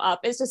stuff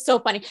up is just so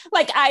funny.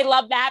 Like, I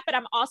love that, but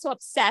I'm also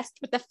obsessed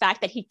with the fact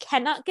that he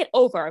cannot get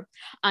over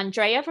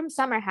Andrea from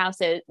Summer House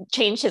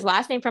changed his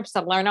last name from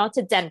Salerno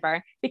to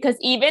Denver, because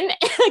even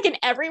like in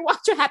every Watch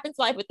What Happens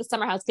Live with the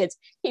Summer House kids,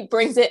 he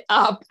brings it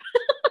up.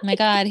 Oh my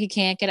God, he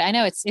can't get it. I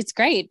know it's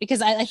great,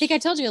 because I think I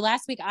told you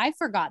last week, I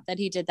forgot that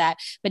he did that,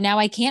 but now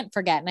I can't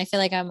forget. And I feel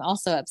like I'm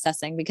also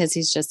obsessing because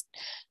he's just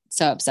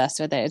so obsessed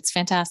with it. It's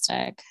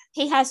fantastic.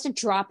 He has to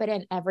drop it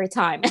in every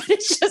time.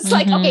 It's just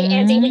like, okay,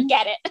 Andy, we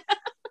get it.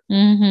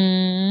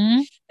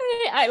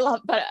 I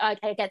love, but I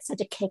get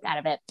such a kick out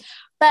of it.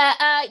 But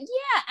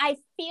I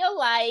feel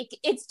like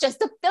it's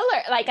just a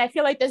filler. Like, I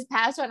feel like this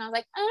past one, I was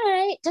like, all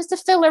right, just a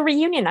filler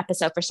reunion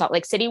episode for Salt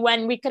Lake City,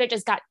 when we could have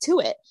just got to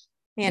it.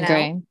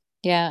 Great.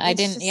 Yeah, I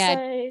didn't. Yeah,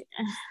 I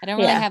don't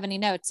really have any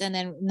notes. And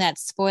then that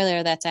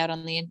spoiler that's out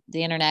on the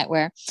internet,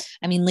 where,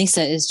 I mean,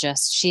 Lisa is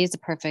she's a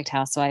perfect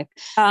housewife.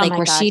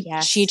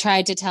 She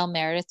tried to tell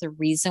Meredith the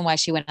reason why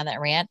she went on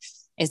that rant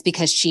is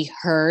because she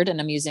heard,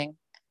 and I'm using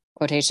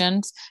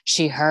quotations,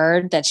 she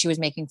heard that she was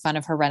making fun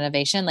of her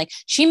renovation. Like,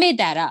 she made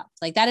that up.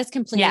 Like, that is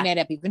completely made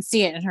up. You can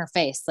see it in her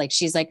face. Like,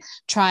 she's like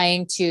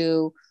trying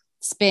to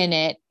spin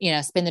it,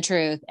 spin the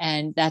truth,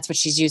 and that's what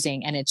she's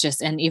using. And it's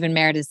just, and even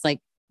Meredith's like,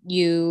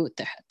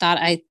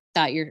 I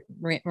thought your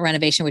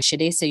renovation was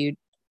shitty, so you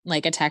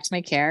like attacked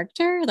my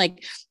character.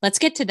 Like, let's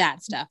get to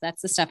that stuff.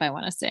 That's the stuff I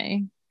want to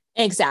say.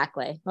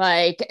 Exactly.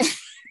 Like,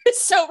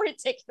 it's so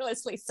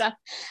ridiculous, Lisa.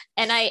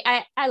 And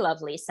I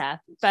love Lisa,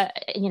 but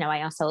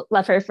I also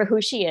love her for who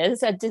she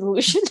is, a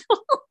delusional.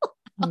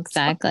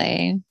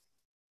 Exactly.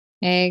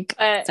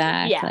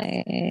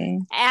 Exactly.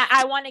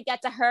 I want to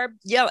get to her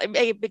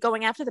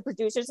going after the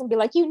producers and be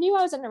like, you knew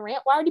I was in the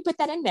rant. Why would you put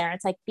that in there?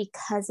 It's like,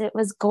 because it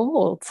was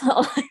gold.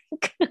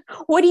 Like,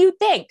 what do you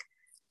think?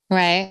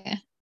 Right.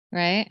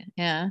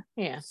 Yeah.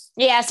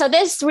 So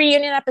this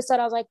reunion episode,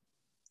 I was like,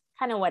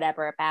 kind of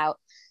whatever about.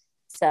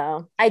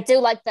 So I do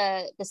like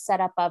the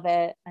setup of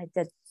it. I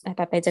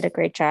thought they did a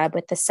great job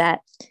with the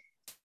set.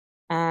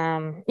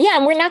 And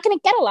we're not going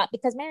to get a lot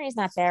because Mary's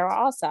not there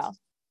also.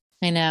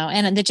 I know.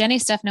 And the Jenny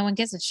stuff, no one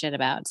gives a shit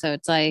about. So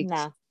it's like,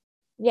 no.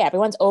 Yeah,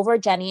 everyone's over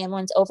Jenny,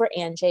 everyone's over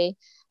Angie,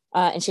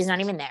 and she's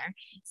not even there.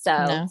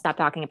 So stop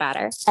talking about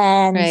her.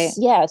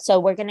 And so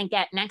we're going to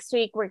get next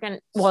week.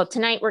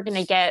 Tonight we're going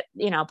to get,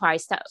 probably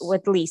stuff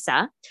with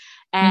Lisa.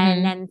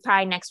 And then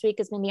probably next week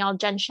is going to be all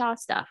Jen Shah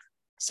stuff.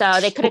 So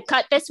they could have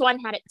cut this one,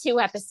 had it 2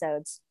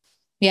 episodes.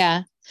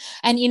 Yeah.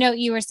 And,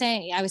 you were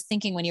saying, I was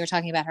thinking when you were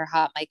talking about her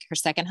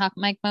second hot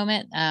mic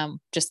moment,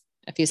 just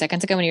a few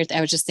seconds ago I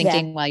was just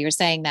thinking while you were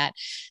saying that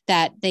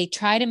they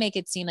try to make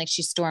it seem like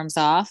she storms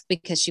off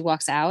because she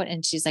walks out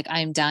and she's like,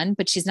 I'm done,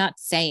 but she's not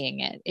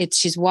saying it.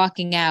 She's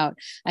walking out.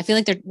 I feel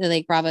like they're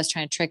like, Bravo's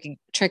trying to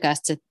trick us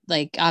to,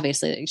 like,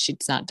 obviously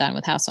she's not done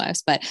with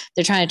Housewives, but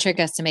they're trying to trick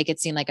us to make it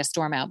seem like a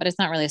storm out, but it's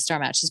not really a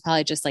storm out. She's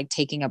probably just like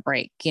taking a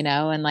break,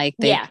 and like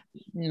they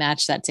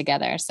match that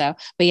together. So,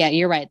 but yeah,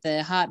 you're right.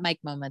 The hot mic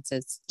moments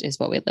is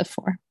what we live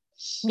for.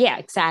 Yeah,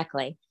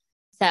 exactly.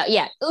 So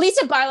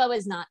Lisa Barlow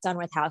is not done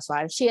with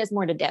Housewives. She has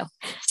more to do.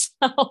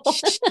 So.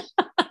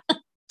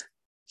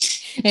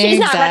 She's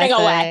not running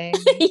away.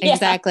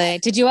 Exactly.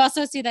 Did you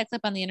also see that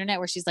clip on the internet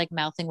where she's like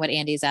mouthing what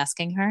Andy's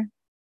asking her?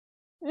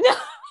 No.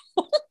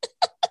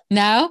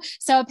 No.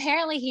 So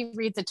apparently he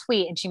reads a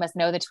tweet and she must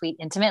know the tweet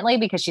intimately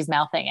because she's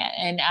mouthing it.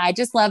 And I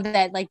just love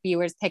that like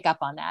viewers pick up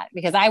on that,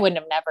 because I would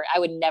never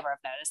have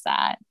noticed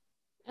that.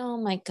 Oh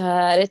my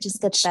God. It just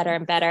gets better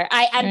and better.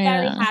 I'm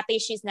very happy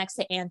she's next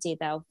to Andy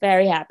though.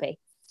 Very happy.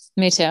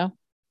 Me too.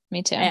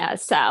 Yeah.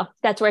 So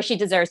that's where she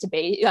deserves to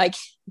be. Like,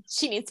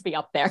 she needs to be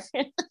up there.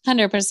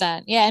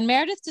 100%. Yeah. And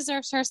Meredith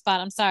deserves her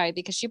spot. I'm sorry,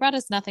 because she brought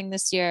us nothing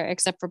this year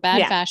except for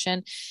bad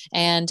fashion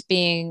and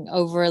being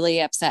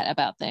overly upset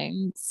about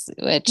things,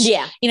 which,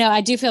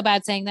 I do feel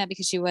bad saying that,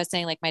 because she was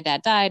saying like, my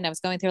dad died and I was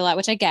going through a lot,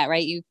 which I get,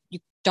 right? You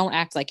don't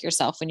act like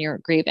yourself when you're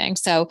grieving.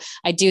 So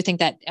I do think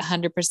that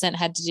 100%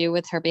 had to do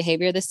with her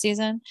behavior this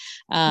season.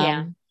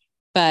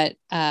 But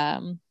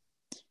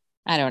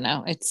I don't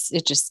know. It's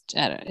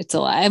a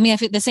lot. I mean, I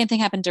feel the same thing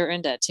happened to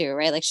Dorinda too,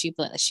 right? Like she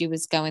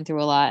was going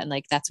through a lot, and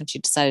like that's when she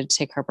decided to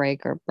take her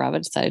break, or Bravo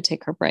decided to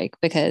take her break,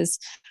 because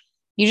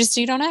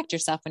you don't act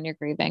yourself when you're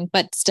grieving.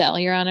 But still,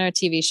 you're on a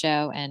TV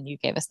show, and you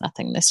gave us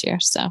nothing this year,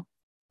 so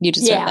you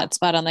deserve that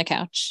spot on the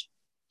couch.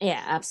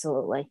 Yeah,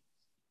 absolutely.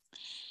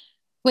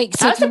 Wait,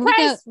 so I was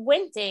surprised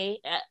Whitney.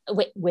 I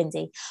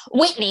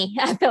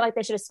feel like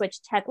they should have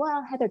switched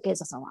Well, Heather gives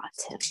us a lot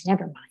too.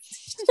 Never mind.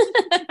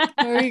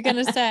 What were you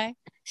gonna say?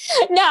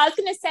 No, I was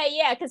gonna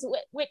say because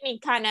Whitney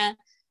kind of,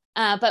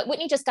 but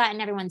Whitney just got in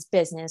everyone's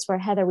business. Where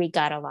Heather, we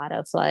got a lot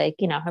of like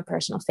her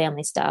personal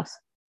family stuff,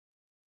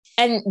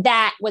 and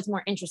that was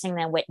more interesting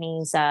than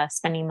Whitney's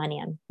spending money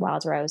on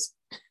Wild Rose.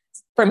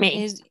 For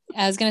me,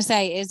 I was gonna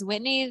say, is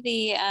Whitney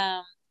the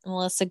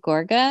Melissa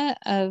Gorga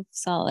of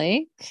Salt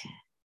Lake?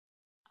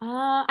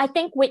 I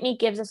think Whitney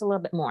gives us a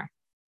little bit more.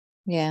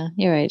 Yeah,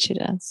 you're right. She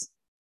does.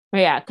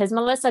 Yeah, because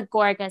Melissa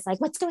Gorga is like,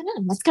 "What's going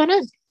on? What's going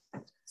on?"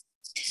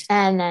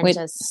 And then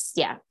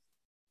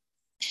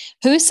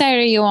Whose side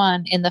are you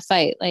on in the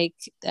fight? Like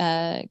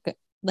the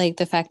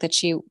fact that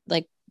she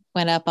like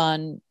went up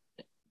on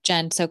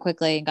Jen so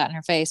quickly and got in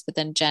her face, but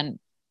then Jen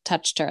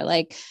touched her.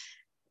 Like,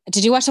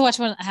 did you watch What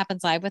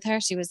Happens Live with her?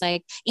 She was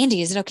like,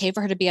 "Andy, is it okay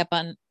for her to be up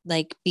on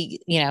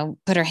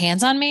put her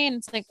hands on me?" And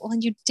it's like, well,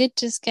 you did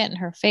just get in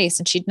her face,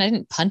 and she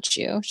didn't punch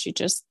you. She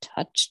just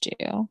touched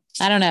you.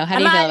 I don't know. How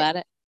do you feel about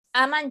it?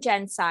 I'm on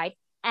Jen's side.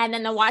 And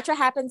then the Watch What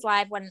Happens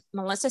Live, when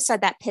Melissa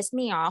said that, pissed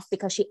me off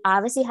because she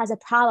obviously has a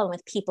problem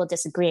with people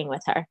disagreeing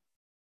with her.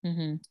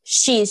 Mm-hmm.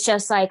 She's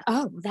just like,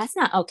 oh, that's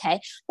not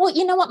okay. Well,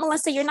 you know what,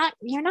 Melissa, you're not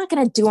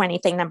going to do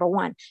anything. Number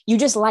one, you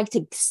just like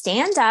to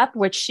stand up,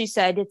 which she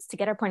said it's to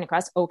get her point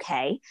across.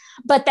 Okay.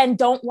 But then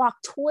don't walk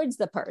towards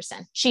the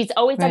person. She's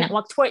always done it,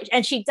 walk towards,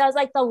 and she does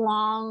like the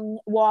long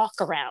walk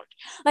around.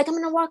 Like, I'm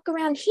going to walk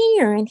around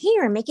here and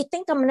here and make you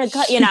think I'm going to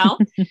go,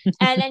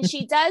 and then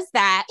she does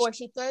that, or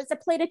she throws a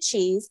plate of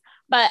cheese.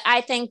 But I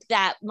think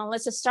that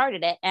Melissa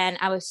started it. And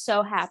I was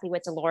so happy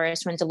with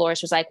Dolores when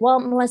Dolores was like, well,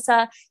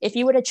 Melissa, if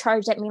you would have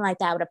charged at me like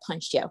that, I would have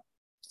punched you.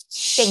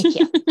 Thank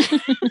you.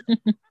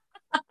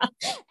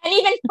 And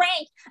even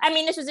Frank, I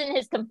mean, this was in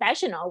his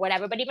confessional or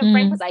whatever, but even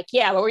Frank was like,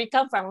 yeah, where you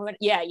come from?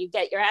 Yeah, you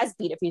get your ass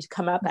beat if you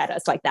come up at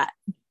us like that.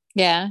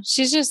 Yeah,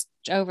 she's just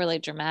overly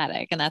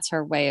dramatic, and that's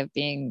her way of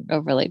being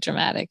overly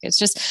dramatic. It's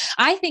just,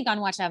 I think on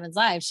Watch What Happens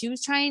Live, she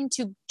was trying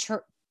to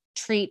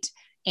treat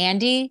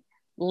Andy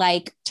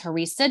like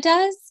Teresa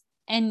does,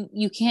 and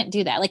you can't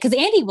do that. Like, because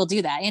Andy will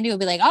do that. Andy will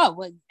be like, oh,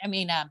 well, I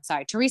mean,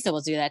 sorry, Teresa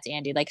will do that to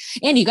Andy. Like,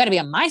 Andy, you got to be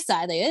on my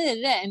side. Like,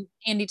 and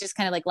Andy just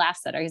kind of like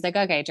laughs at her. He's like,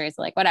 okay, Teresa,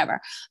 like,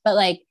 whatever. But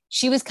like,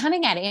 she was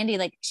coming at Andy,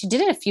 like, she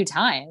did it a few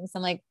times.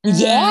 I'm like,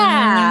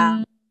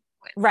 yeah.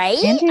 Right?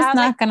 Andy's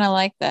not going to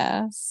like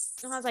this.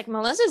 I was like,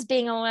 Melissa's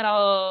being a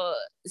little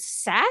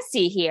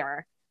sassy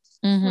here.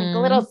 Like a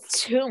little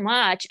too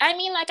much. I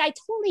mean, like, I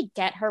totally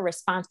get her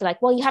response, but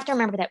like, well, you have to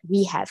remember that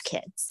we have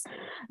kids,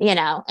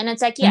 and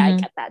it's like, yeah, I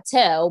get that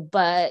too.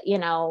 But,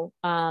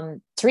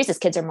 Teresa's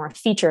kids are more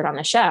featured on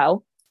the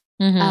show.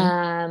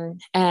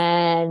 And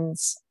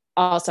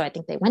also I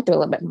think they went through a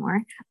little bit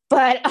more,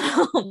 but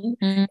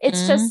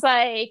it's just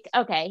like,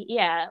 okay,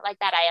 yeah, like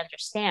that I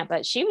understand.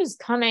 But she was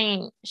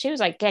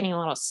like getting a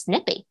little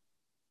snippy.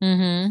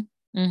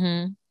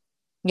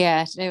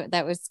 Yeah,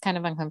 that was kind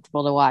of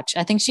uncomfortable to watch.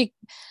 I think she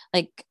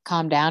like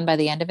calmed down by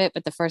the end of it,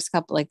 but the first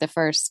couple, like the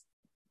first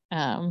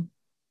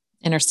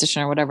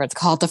interstitial or whatever it's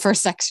called, the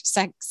first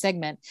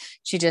segment,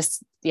 she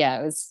just,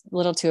 it was a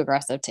little too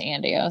aggressive to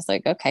Andy. I was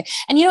like, okay.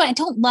 And I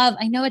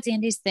know it's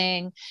Andy's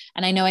thing,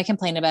 and I know I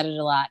complain about it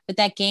a lot, but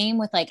that game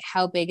with like,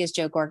 how big is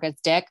Joe Gorga's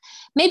dick?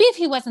 Maybe if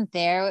he wasn't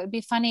there, it would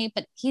be funny,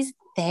 but he's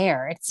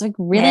there. It's like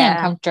really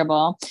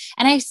uncomfortable.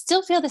 And I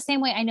still feel the same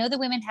way. I know the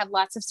women have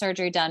lots of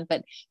surgery done,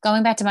 but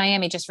going back to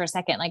Miami just for a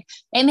second, like,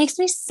 it makes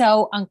me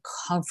so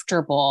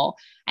uncomfortable.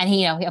 And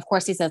he, of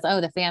course he says, oh,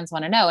 the fans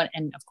want to know.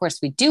 And of course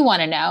we do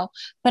want to know,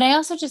 but I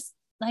also just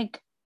like,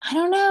 I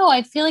don't know.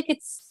 I feel like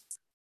it's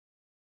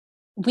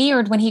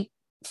weird when he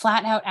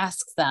flat out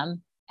asks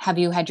them, have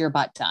you had your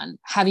butt done?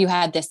 Have you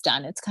had this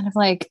done? It's kind of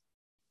like,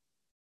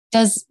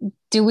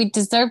 do we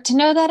deserve to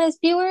know that as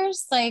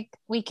viewers? Like,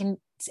 we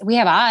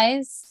have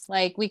eyes,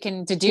 like we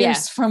can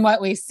deduce from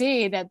what we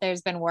see that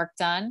there's been work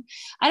done.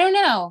 I don't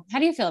know. How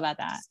do you feel about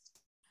that?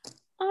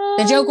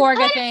 The Joe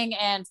Gorga thing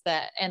and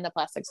the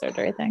plastic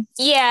surgery thing.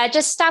 Yeah,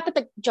 just stop at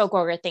the Joe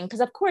Gorga thing. Because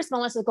of course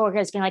Melissa Gorga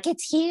is being like,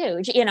 it's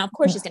huge. Of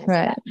course she's gonna say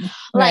that.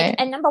 Like,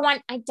 and number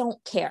one, I don't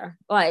care.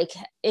 Like,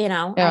 I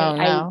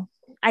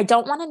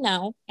don't want to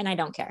know, and I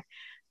don't care.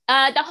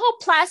 The whole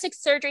plastic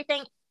surgery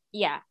thing.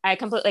 Yeah, I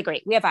completely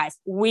agree. We have eyes.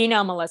 We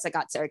know Melissa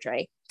got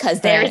surgery,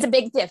 because there is a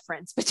big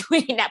difference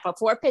between that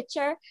before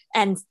picture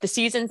and the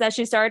seasons that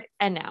she started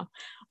and now.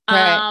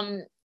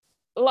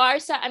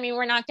 Larsa, I mean,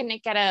 we're not going to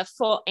get a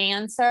full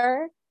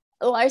answer.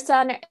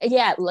 Larsa,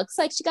 it looks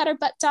like she got her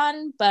butt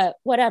done, but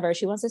whatever.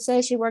 She wants to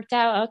say she worked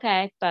out.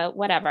 Okay, but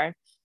whatever.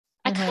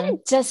 I kind of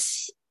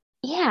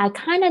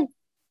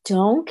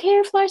don't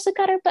care if Larsa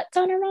got her butt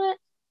done or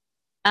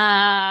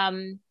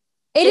not.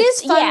 It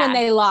is fun when yeah.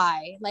 they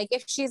lie. Like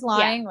if she's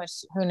lying,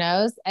 which who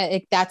knows,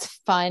 that's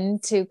fun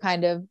to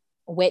kind of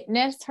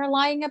witness her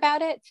lying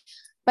about it.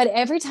 But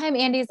every time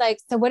Andy's like,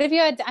 so what have you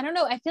had? I don't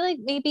know. I feel like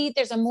maybe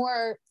there's a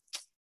more,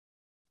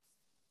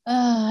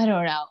 I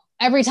don't know.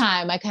 Every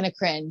time I kind of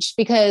cringe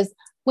because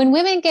when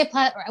women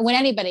when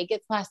anybody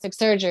gets plastic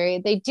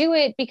surgery, they do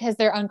it because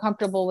they're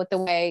uncomfortable with the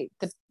way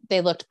that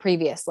they looked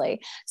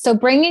previously. So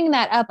bringing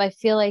that up, I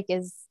feel like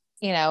is,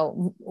 you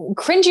know,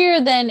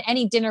 cringier than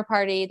any dinner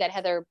party that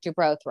Heather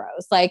Dubrow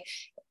throws. Like,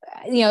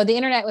 you know, the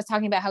internet was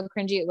talking about how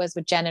cringy it was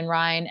with Jen and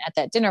Ryan at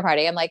that dinner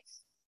party. I'm like,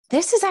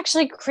 this is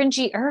actually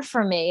cringier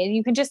for me. And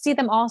you can just see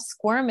them all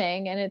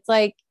squirming. And it's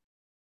like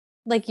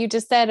you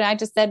just said, and I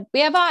just said,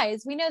 we have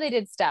eyes. We know they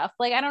did stuff.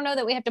 Like, I don't know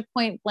that we have to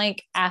point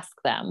blank ask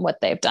them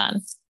what they've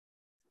done.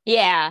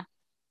 Yeah.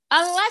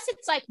 Unless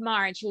it's like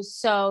Marge, who's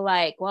so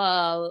like,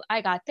 well,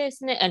 I got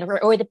this, and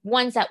or the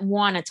ones that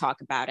want to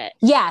talk about it.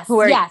 Yes.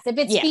 Yes. If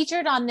it's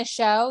featured on the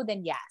show,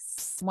 then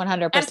yes,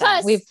 100%. And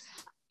plus,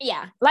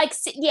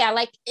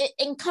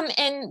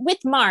 and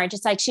with Marge,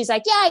 it's like, she's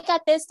like, yeah, I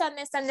got this, done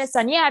this, done this,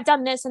 done. Yeah, I've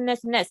done this and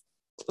this and this.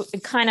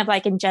 Kind of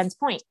like in Jen's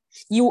point,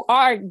 you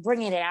are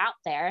bringing it out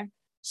there.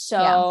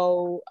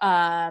 So,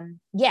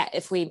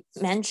 if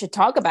men should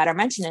talk about it or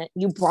mention it,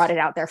 you brought it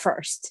out there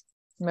first.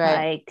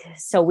 Right. Like,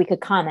 so we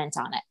could comment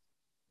on it.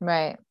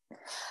 Right.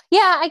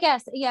 Yeah, I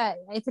guess. Yeah.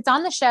 If it's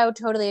on the show,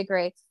 totally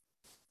agree.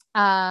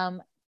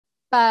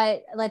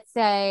 But let's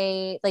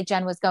say like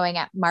Jen was going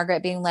at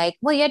Margaret being like,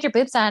 well, you had your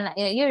boobs done.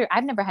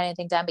 I've never had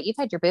anything done, but you've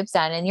had your boobs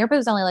done and your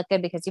boobs only look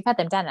good because you've had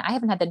them done. And I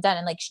haven't had them done.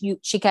 And like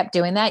she kept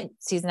doing that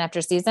season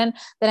after season.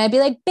 Then I'd be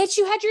like, bitch,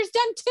 you had yours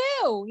done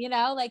too. You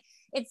know, like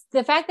it's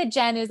the fact that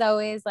Jen is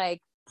always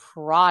like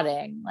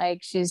prodding,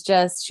 like she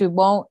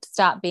won't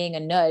stop being a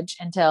nudge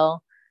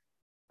until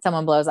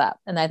someone blows up.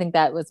 And I think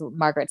that was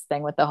Margaret's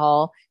thing with the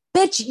whole,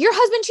 bitch, your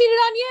husband cheated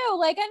on you.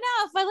 Like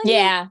enough. I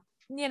like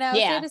you know,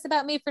 say this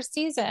about me for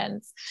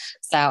seasons.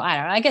 So I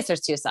don't know. I guess there's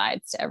two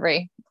sides to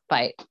every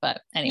fight,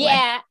 but anyway.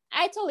 Yeah,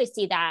 I totally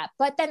see that.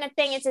 But then the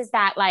thing is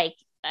that like,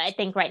 I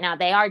think right now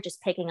they are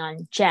just picking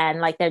on Jen.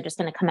 Like they're just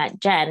going to come at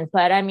Jen.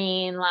 But I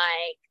mean,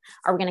 like,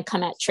 are we going to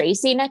come at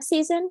Tracy next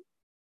season?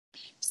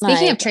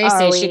 Speaking of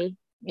Tracy,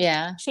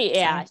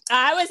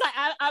 I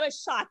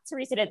was shocked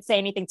Teresa didn't say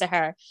anything to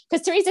her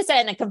because Teresa said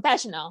it in a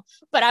confessional,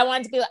 but I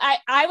wanted to be,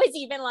 I was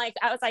even like,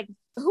 I was like,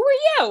 who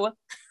are you?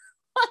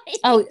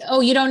 Oh,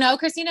 you don't know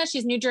Christina?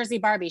 She's New Jersey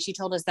Barbie. She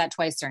told us that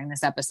twice during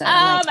this episode.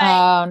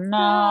 Oh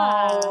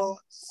no.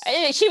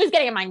 God. She was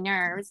getting on my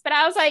nerves, but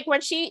I was like, when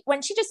she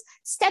just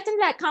stepped into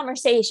that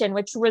conversation,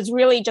 which was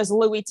really just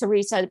Louis,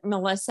 Teresa,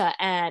 Melissa,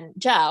 and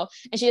Joe,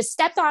 and she just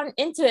stepped on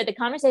into it, the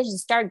conversation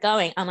started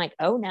going. I'm like,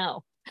 oh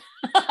no.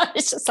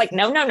 It's just like,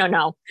 no.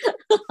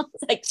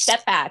 It's like,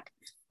 step back.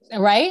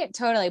 Right.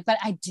 Totally. But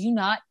I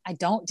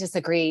don't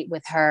disagree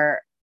with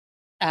her.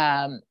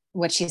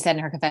 What she said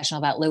in her confessional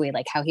about Louis,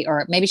 like how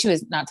maybe she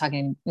was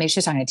talking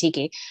to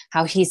Tiki,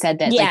 how he said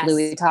that like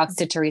Louis talks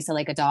to Teresa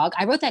like a dog.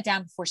 I wrote that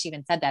down before she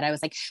even said that. I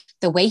was like,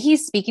 the way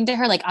he's speaking to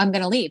her, like, I'm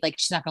going to leave. Like,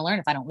 she's not going to learn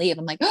if I don't leave.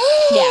 I'm like,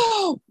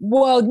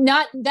 whoa,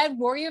 not that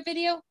Warrior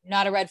video,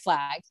 not a red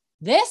flag.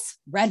 This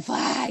red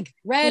flag.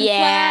 And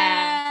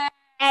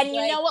you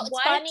like, know what's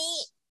funny?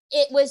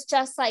 It was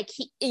just like,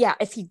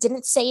 if he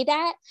didn't say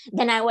that,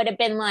 then I would have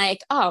been like,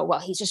 oh, well,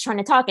 he's just trying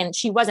to talk. And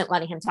she wasn't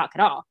letting him talk at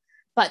all.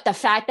 But the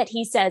fact that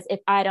he says,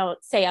 if I don't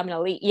say I'm going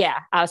to leave,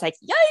 I was like,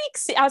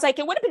 yikes. I was like,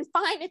 it would have been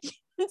fine if you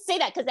didn't say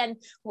that. Because then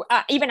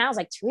even I was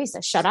like,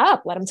 Teresa, shut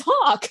up. Let him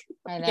talk.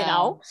 I know. You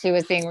know? She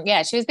was being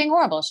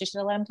horrible. She should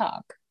have let him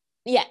talk.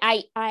 Yeah,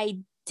 I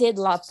did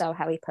love, though,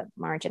 how he put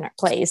Marge in her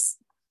place.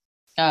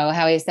 Oh,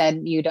 how he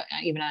said, you don't,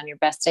 even on your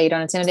best day, you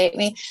don't intimidate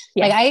me.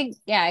 Yeah. Like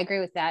I agree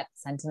with that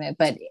sentiment,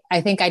 but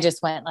I think I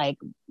just went like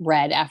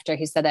red after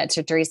he said that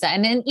to Teresa.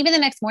 And then even the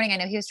next morning, I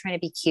know he was trying to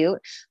be cute,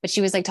 but she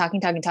was like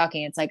talking.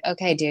 It's like,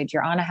 okay, dude,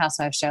 you're on a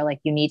housewife show. Like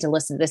you need to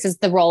listen. This is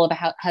the role of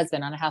a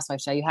husband on a housewife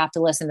show. You have to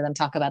listen to them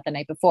talk about the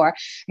night before. And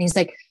he's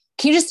like,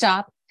 can you just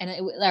stop? And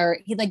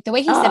he like the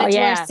way he said it to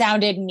her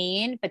sounded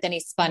mean, but then he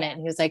spun it and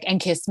he was like, and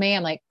kiss me.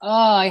 I'm like, oh,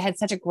 I had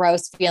such a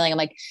gross feeling. I'm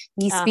like,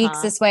 he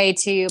speaks this way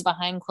to you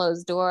behind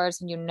closed doors,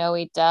 and you know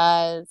he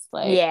does.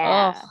 Like,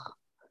 yeah.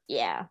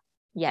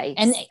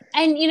 And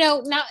you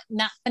know,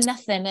 not for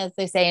nothing, as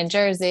they say in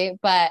Jersey,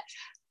 but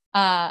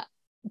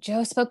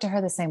Joe spoke to her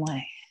the same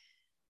way.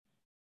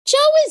 Joe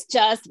is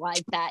just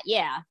like that,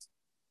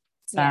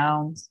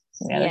 So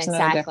there's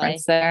no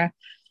difference there.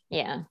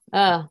 Yeah.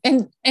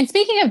 And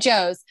speaking of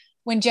Joe's,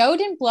 when Joe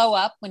didn't blow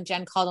up, when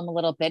Jen called him a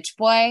little bitch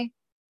boy,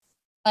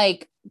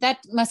 like that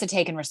must have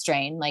taken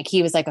restraint. Like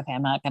he was like, okay,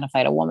 I'm not going to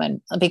fight a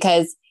woman,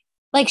 because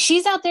like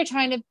she's out there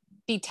trying to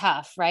be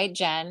tough, right?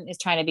 Jen is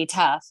trying to be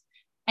tough.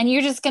 And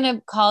you're just going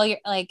to call him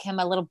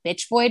a little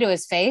bitch boy to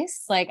his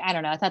face. Like, I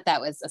don't know. I thought that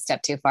was a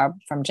step too far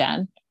from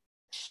Jen.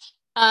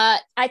 I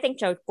think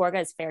Joe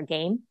Gorga is fair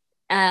game.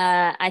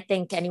 I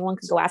think anyone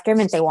could go after him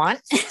if they want,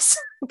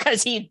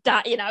 because he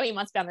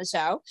must be on the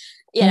show,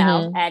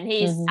 and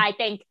he's, I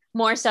think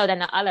more so than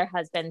the other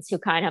husbands who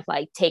kind of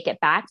like take it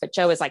back. But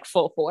Joe is like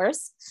full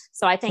force.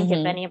 So I think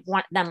if any of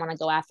them want to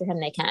go after him,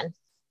 they can.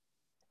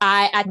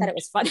 I thought it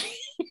was funny.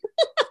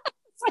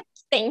 It's like,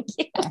 thank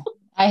you.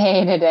 I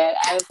hated it.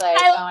 I was like,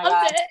 oh my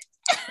God. It.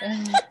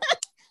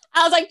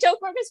 I was like, Joe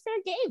Gorga's fair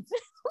game.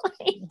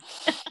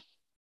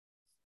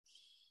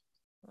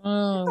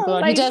 Oh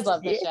God, he does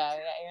love the show. Yeah,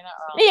 you're not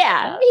wrong.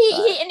 Yeah,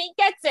 he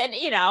gets in.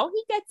 You know,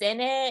 he gets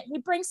in it. He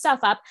brings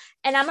stuff up,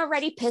 and I'm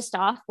already pissed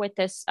off with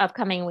this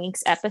upcoming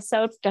week's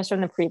episode just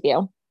from the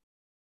preview.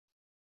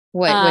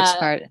 What? Which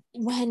part?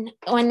 When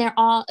they're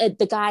all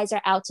the guys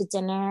are out to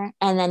dinner,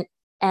 and then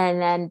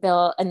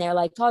Bill, and they're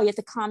like, "Oh, you have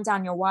to calm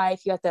down your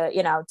wife. You have to,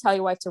 tell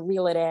your wife to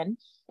reel it in."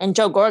 And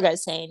Joe Gorga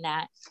is saying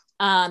that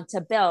to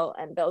Bill,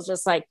 and Bill's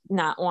just like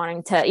not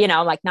wanting to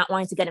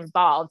get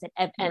involved.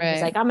 And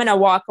he's like, "I'm gonna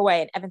walk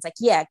away." And Evan's like,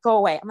 "Yeah, go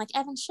away." I'm like,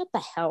 Evan, shut the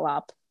hell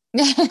up.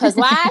 Because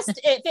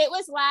if it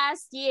was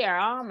last year,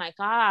 oh my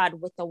God,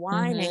 with the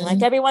whining,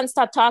 like everyone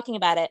stopped talking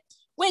about it,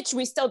 which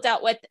we still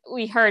dealt with.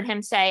 We heard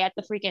him say at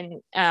the freaking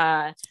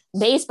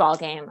baseball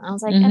game. I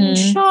was like, Evan,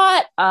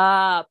 shut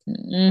up.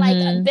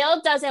 Like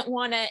Bill doesn't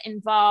want to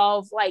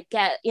involve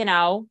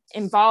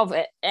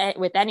it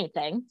with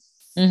anything.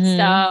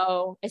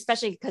 So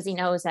especially because he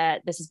knows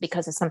that this is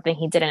because of something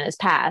he did in his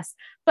past,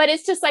 but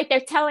it's just like they're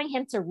telling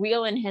him to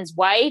reel in his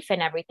wife and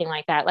everything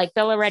like that. Like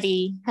Bill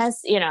already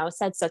has,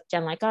 said such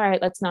Jen, like, all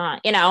right, let's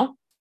not, you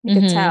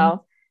could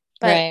tell,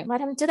 but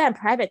let him do that in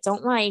private.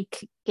 Don't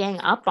like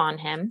gang up on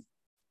him.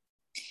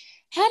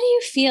 How do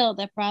you feel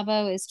that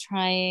Bravo is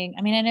trying?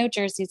 I mean, I know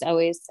Jersey's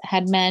always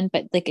had men,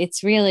 but like,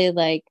 it's really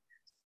like,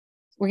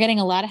 we're getting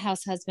a lot of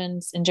house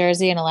husbands in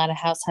Jersey and a lot of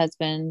house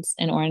husbands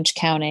in Orange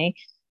County.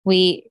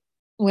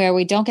 Where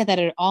we don't get that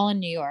at all in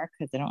New York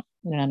because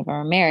none of them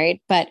are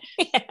married, but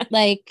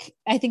like,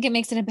 I think it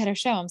makes it a better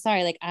show. I'm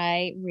sorry. Like,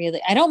 I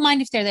don't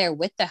mind if they're there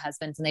with the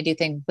husbands and they do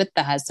things with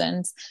the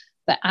husbands,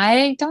 but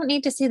I don't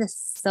need to see the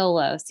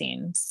solo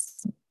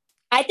scenes.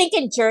 I think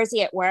in Jersey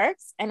it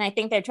works. And I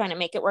think they're trying to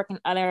make it work in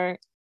other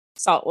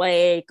Salt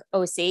Lake,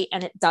 OC,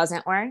 and it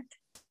doesn't work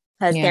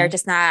because they're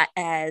just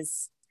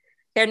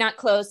they're not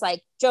close.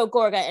 Like Joe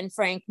Gorga and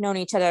Frank known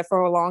each other for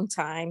a long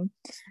time.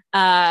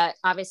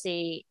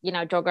 Obviously,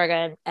 Joe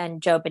Gorga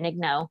and Joe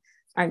Benigno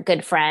are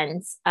good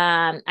friends.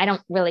 I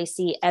don't really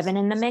see Evan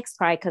in the mix,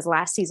 probably because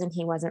last season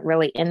he wasn't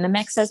really in the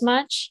mix as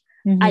much.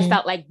 I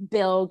felt like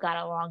Bill got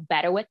along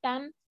better with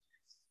them.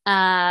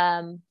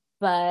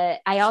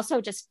 But I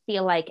also just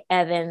feel like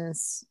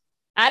Evan's,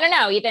 I don't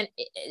know, even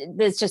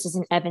this just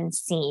isn't Evan's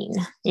scene,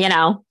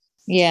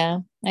 Yeah,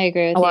 I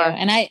agree with you.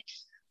 And I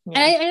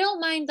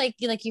don't mind, like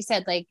you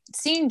said, like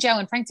seeing Joe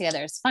and Frank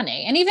together is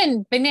funny, and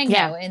even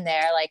Benigno in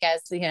there, like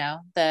as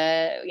I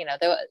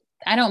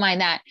don't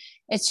mind that.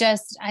 It's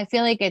just I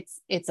feel like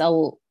it's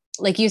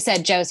like you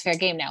said, Joe's fair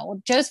game now.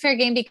 Well, Joe's fair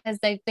game because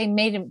they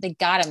made him, they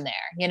got him there.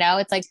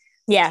 It's like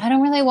I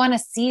don't really want to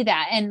see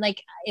that, and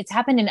like it's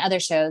happened in other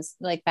shows,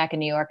 like back in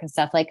New York and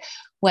stuff. Like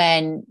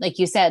when, like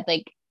you said,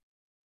 like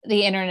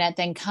the internet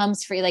then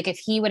comes free. Like if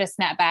he would have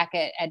snapped back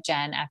at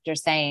Jen after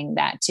saying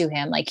that to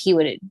him, like he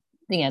would.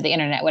 The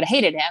internet would have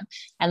hated him.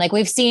 And like,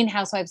 we've seen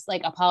housewives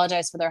like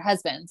apologize for their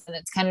husbands. And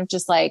it's kind of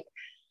just like,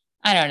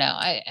 I don't know.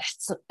 I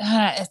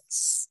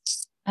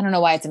don't know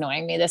why it's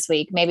annoying me this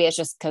week. Maybe it's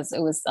just because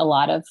it was a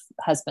lot of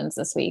husbands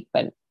this week,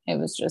 but it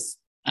was just,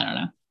 I don't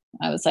know.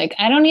 I was like,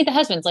 I don't need the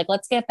husbands. Like,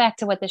 let's get back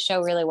to what the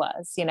show really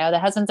was. The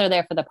husbands are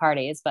there for the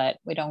parties, but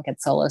we don't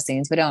get solo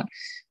scenes. We don't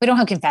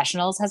have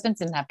confessionals. Husbands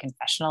didn't have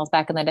confessionals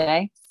back in the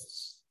day.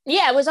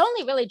 Yeah, it was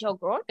only really Joe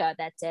Gorga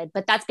that did,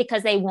 but that's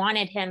because they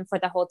wanted him for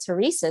the whole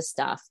Teresa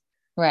stuff.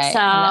 Right.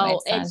 So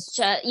it's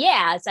just,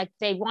 it's like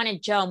they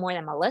wanted Joe more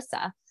than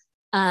Melissa.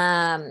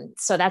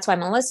 So that's why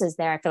Melissa's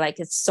there. I feel like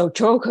it's so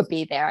Joe could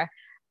be there.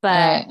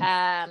 But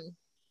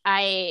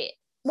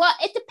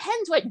it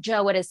depends what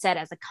Joe would have said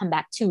as a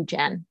comeback to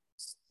Jen.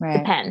 Right.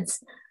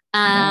 Depends.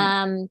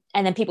 And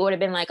then people would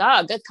have been like,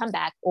 oh, good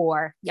comeback,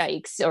 or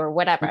yikes, or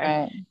whatever.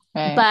 Right.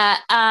 But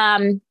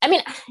I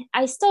mean,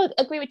 I still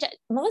agree with Jen.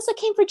 Melissa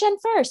came for Jen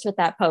first with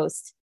that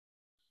post.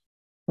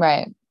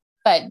 Right.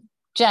 But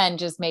Jen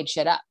just made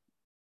shit up.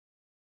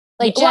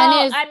 Like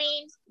Jen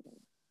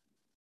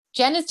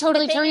is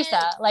totally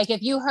Teresa. Like,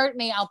 if you hurt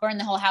me, I'll burn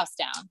the whole house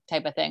down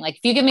type of thing. Like,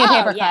 if you give me a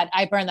paper cut,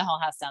 I burn the whole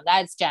house down.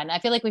 That's Jen. I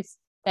feel like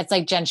that's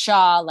like Jen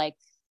Shaw. Like,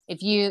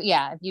 if you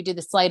do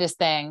the slightest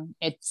thing,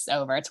 it's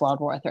over. It's World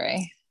War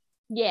III.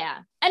 Yeah.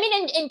 I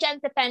mean, in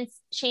Jen's defense,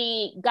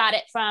 she got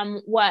it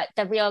from what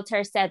the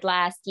realtor said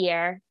last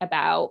year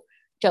about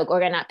Joe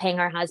Gorga not paying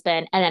her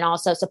husband. And then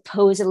also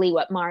supposedly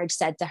what Marge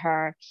said to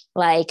her,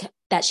 like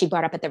that she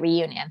brought up at the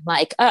reunion,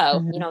 like,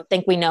 oh, you don't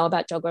think we know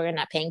about Joe Gorga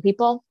not paying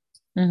people?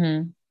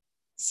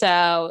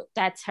 So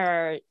that's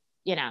her,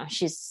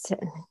 she's,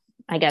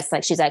 I guess,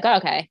 like, she's like, oh,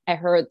 okay, I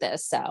heard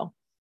this. So,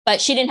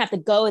 but she didn't have to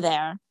go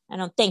there, I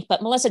don't think,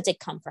 but Melissa did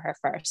come for her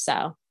first.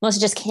 So Melissa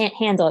just can't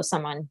handle if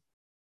someone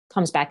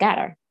comes back at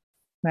her.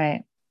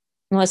 Right.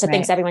 Melissa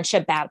thinks everyone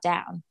should bow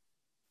down.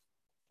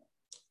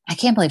 I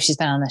can't believe she's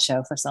been on the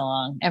show for so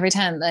long. Every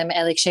time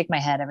I like shake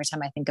my head every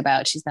time I think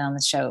about she's been on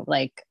the show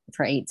like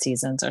for 8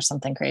 seasons or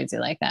something crazy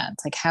like that.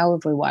 It's like, how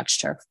have we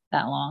watched her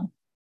that long?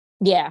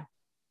 Yeah.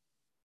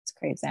 It's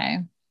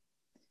crazy.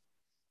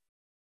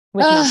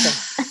 With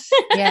nothing.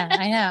 Yeah,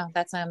 I know.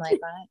 That's why I'm like,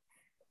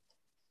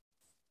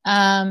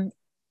 what?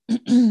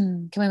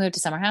 Can we move to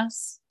Summer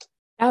House?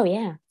 Oh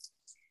yeah.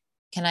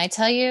 Can I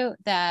tell you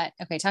that,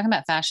 okay, talking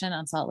about fashion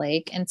on Salt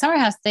Lake and Summer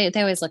House, they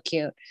always look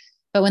cute.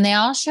 But when they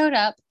all showed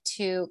up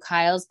to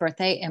Kyle's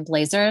birthday in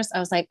blazers, I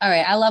was like, all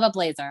right, I love a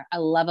blazer. I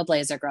love a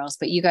blazer, girls,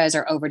 but you guys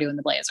are overdoing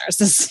the blazers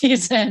this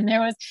season. There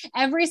was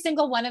every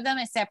single one of them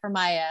except for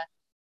Maya,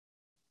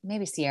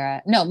 maybe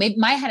Sierra. No, maybe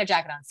Maya had a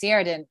jacket on.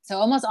 Sierra didn't. So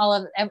almost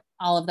all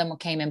of them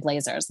came in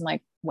blazers. I'm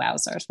like,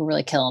 wowzers, we're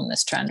really killing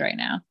this trend right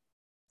now.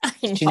 I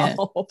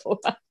know.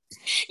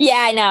 Yeah,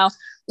 I know.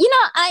 You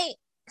know,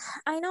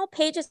 I know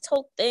Paige's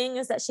whole thing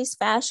is that she's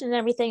fashion and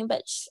everything,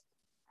 but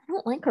I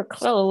don't like her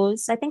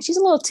clothes. I think she's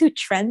a little too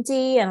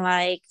trendy and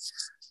like,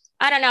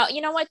 I don't know.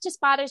 You know what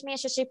just bothers me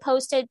is just she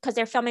posted, because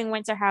they're filming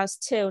Winter House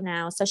 2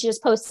 now. So she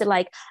just posted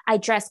like, I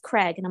dressed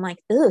Craig. And I'm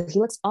like, ooh, he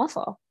looks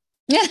awful.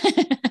 Yeah.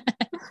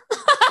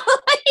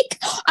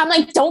 I'm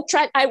like, don't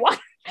try. I want,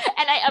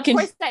 and of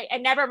course I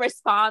never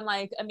respond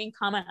like, I mean,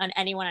 comment on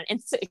anyone on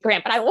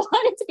Instagram, but I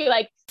wanted to be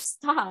like,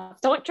 stop,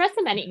 don't dress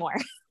him anymore.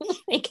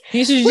 Like,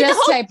 you should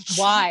just type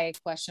why ?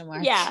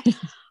 Yeah.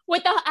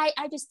 With the,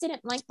 I just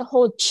didn't like the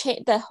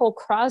whole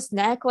cross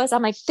necklace.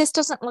 I'm like, this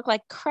doesn't look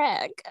like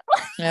Craig.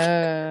 Oh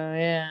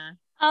yeah.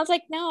 I was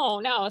like,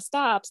 no,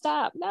 stop,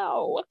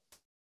 no.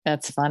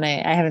 That's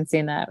funny. I haven't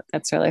seen that.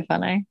 That's really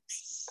funny.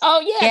 Oh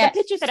yeah. The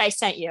picture that I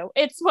sent you.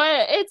 It's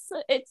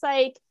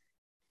like,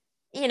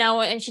 you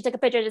know, and she took a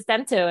picture of just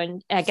them two,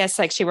 and I guess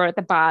like she wrote at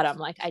the bottom,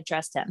 like, I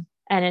dressed him,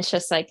 and it's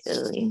just like,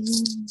 ugh.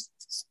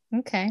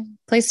 Okay,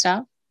 please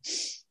stop.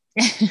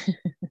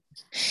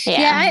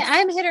 Yeah,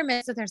 I'm hit or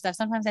miss with her stuff.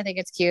 Sometimes I think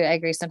it's cute. I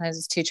agree. Sometimes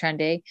it's too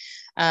trendy.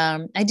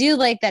 I do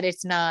like that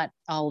it's not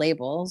all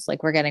labels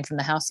like we're getting from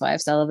the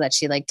Housewives. I love that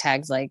she like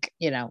tags like,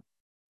 you know,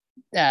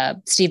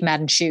 Steve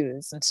Madden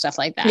shoes and stuff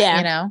like that. Yeah.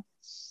 You know.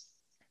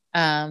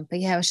 But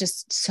yeah, it was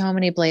just so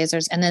many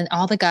blazers. And then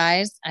all the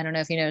guys, I don't know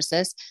if you noticed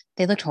this,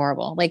 they looked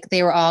horrible. Like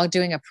they were all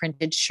doing a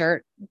printed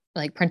shirt,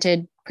 like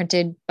printed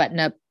button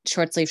up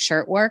short sleeve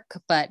shirt work,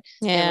 but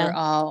they were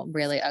all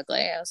really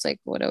ugly. I was like,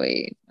 what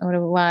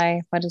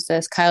is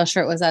this? Kyle's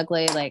shirt was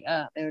ugly. Like,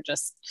 oh, they were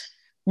just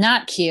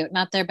not cute,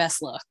 not their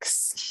best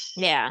looks.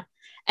 Yeah.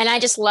 And I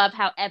just love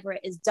how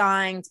Everett is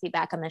dying to be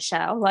back on the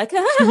show. Like,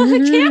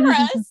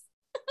 cameras.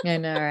 I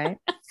know, right?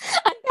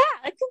 I'm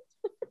back.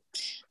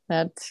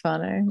 That's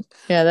funny.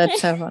 Yeah,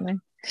 that's so funny.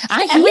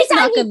 He's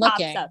not good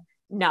looking.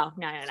 No.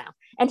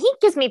 And he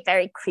gives me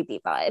very creepy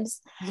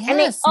vibes. Yes, and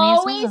they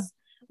always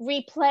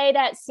replay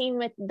that scene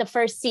with the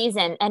first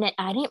season. And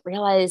I didn't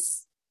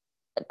realize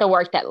the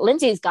work that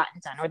Lindsay's gotten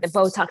done, or the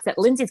Botox that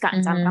Lindsay's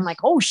gotten done. I'm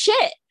like, oh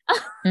shit. Look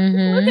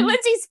at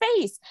Lindsay's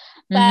face.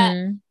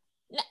 But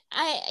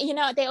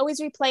they always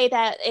replay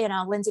that, you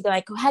know, Lindsay be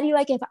like, how do you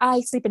like if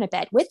I sleep in a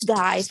bed with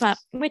guys?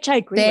 Which I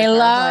agree with. They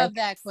love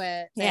that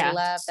clip. They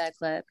love that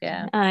clip.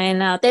 Yeah. I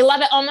know. They love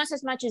it almost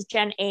as much as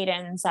Jen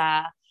Aiden's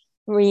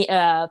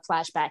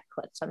flashback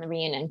clips on the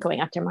reunion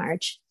going after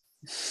Marge.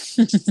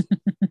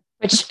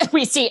 Which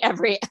we see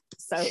every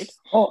episode.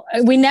 Oh, I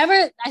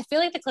feel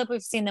like the clip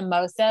we've seen the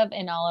most of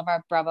in all of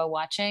our Bravo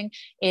watching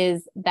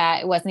is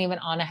that it wasn't even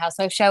on a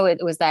Housewives show. It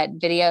was that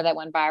video that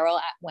went viral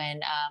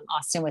when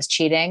Austin was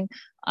cheating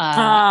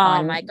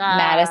on my God.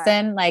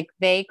 Madison. Like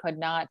they could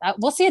not,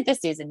 we'll see it this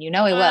season. You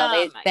know, we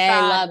will. They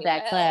love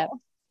that clip.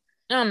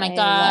 Oh my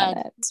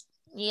God.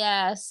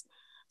 Yes.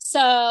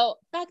 So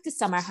back to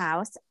Summer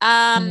House.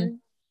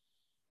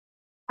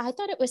 I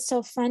thought it was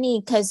so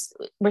funny because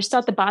we're still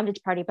at the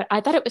bondage party, but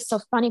I thought it was so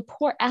funny.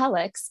 Poor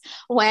Alex.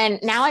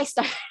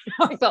 I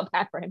felt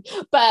bad for him.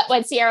 But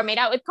when Sierra made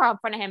out with Carl in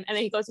front of him, and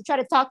then he goes to try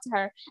to talk to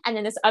her, and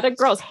then this other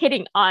girl's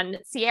hitting on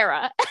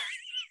Sierra.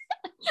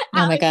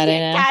 Oh my God, I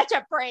know. Catch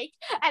a break.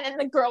 And then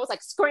the girl was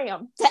like,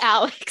 scream to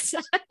Alex.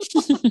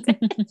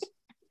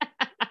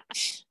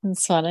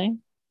 That's funny.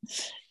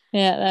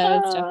 Yeah,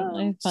 that was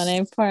definitely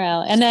funny. Poor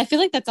Alex. And I feel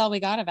like that's all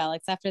we got of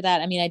Alex after that.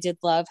 I mean, I did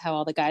love how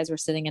all the guys were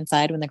sitting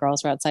inside when the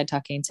girls were outside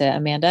talking to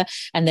Amanda,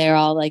 and they're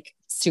all like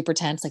super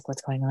tense, like,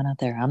 what's going on out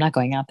there? I'm not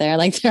going out there.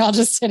 Like they're all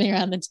just sitting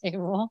around the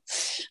table.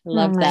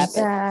 Love that.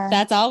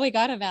 That's all we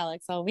got of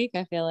Alex all week,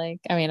 I feel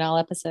like. I mean, all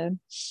episode.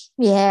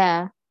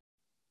 Yeah.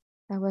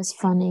 That was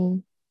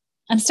funny.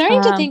 I'm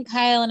starting to think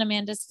Kyle and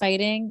Amanda's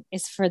fighting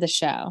is for the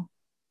show.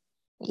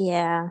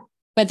 Yeah.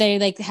 But they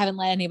like haven't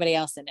let anybody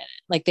else in it.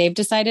 Like they've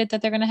decided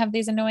that they're going to have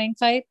these annoying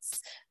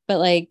fights, but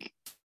like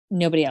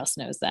nobody else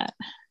knows that.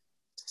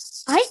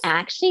 I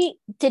actually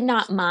did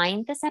not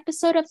mind this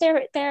episode of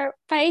their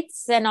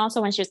fights, and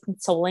also when she was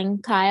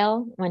consoling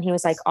Kyle when he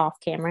was like off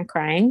camera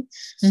crying.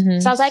 Mm-hmm.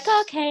 So I was like,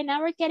 okay,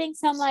 now we're getting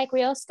some like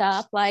real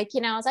stuff. Like,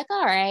 you know, I was like,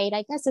 all right,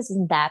 I guess this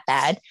isn't that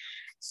bad.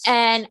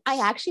 And I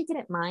actually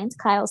didn't mind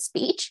Kyle's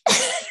speech.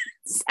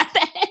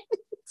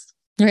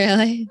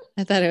 Really?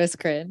 I thought it was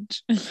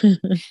cringe.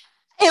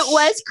 It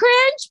was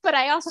cringe, but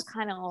I also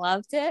kind of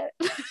loved it.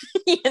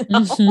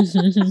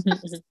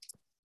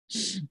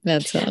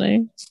 That's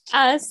funny.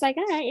 I was like,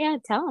 all right, yeah,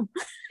 tell him.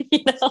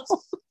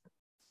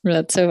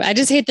 That's so. I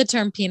just hate the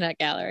term peanut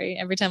gallery.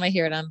 Every time I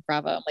hear it on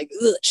Bravo, I'm like,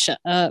 shut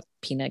up,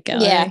 peanut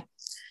gallery. Yeah,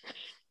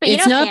 but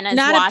it's not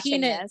a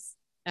peanut. This.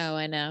 Oh,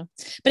 I know,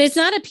 but it's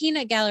not a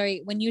peanut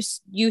gallery when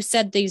you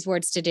said these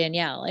words to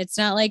Danielle. It's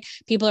not like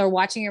people are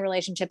watching your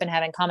relationship and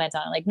having comments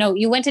on it. Like, no,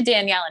 you went to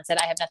Danielle and said,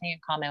 I have nothing in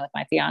common with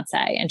my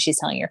fiance, and she's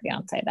telling your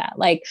fiance that.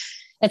 Like,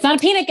 it's not a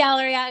peanut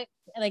gallery.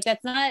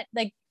 That's not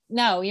like,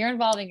 no, you're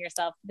involving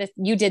yourself.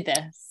 You did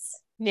this.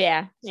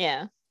 Yeah.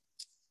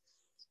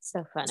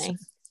 So funny.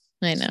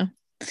 I know.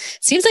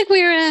 Seems like we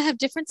have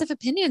difference of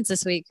opinions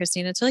this week,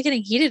 Christina. It's really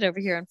getting heated over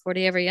here on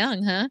 40 Ever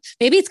Young, huh?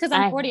 Maybe it's because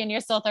I'm 40 and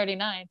you're still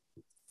 39.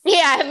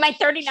 Yeah, my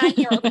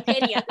 39-year-old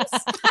opinions.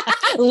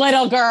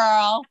 Little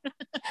girl.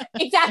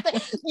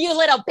 Exactly. You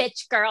little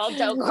bitch girl.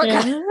 Don't work.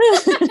 Yeah.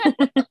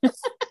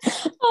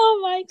 Oh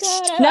my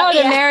God.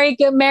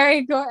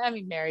 Mary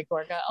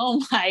Gorga.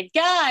 Oh my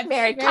God.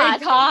 Mary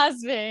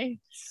Cosby.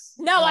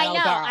 No,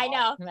 I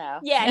know. No.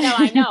 Yeah, no,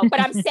 I know.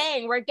 But I'm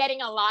saying we're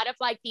getting a lot of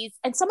like these,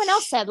 and someone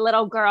else said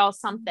little girl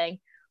something,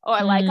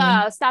 or like,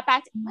 stop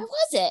acting. What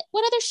was it?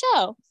 What other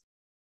show?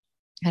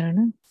 I don't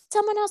know.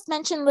 Someone else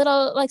mentioned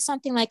little, like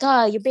something like,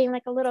 oh, you're being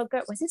like a little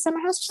girl. Was it Summer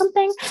House or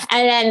something?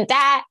 And then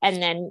that,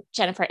 and then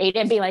Jennifer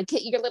Aiden being like,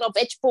 your little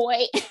bitch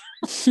boy.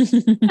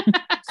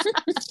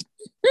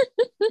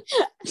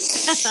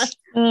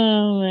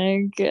 Oh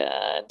my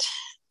God.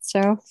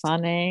 So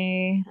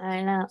funny.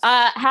 I know.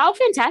 How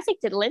fantastic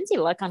did Lindsay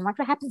look on What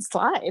Happens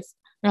Live?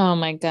 Oh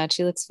my God.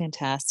 She looks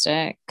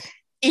fantastic.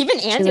 Even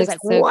Angie was like,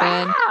 so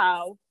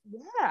wow.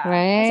 Good. Yeah.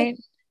 Right.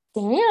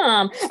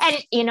 Damn.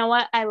 And you know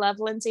what? I love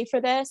Lindsay for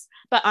this,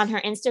 but on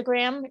her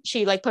Instagram,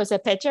 she like posted a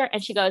picture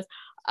and she goes,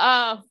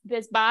 oh,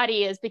 this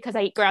body is because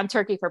I eat ground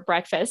turkey for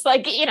breakfast.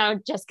 Like,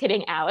 just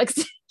kidding, Alex.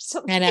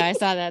 I know. I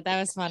saw that. That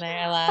was funny.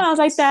 I was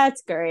like,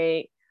 that's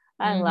great.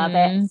 I love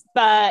it.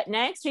 But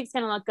next week's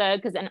going to look good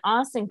because then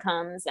Austin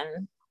comes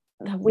and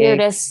the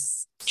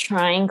weirdest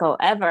triangle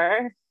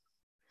ever.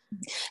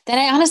 That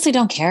I honestly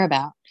don't care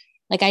about.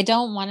 Like, I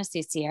don't want to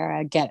see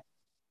Sierra get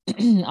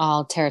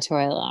all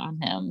territorial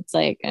on him. It's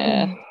like,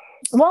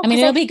 well, I mean,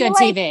 it'll be good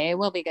TV. It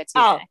will be good TV.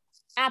 Oh,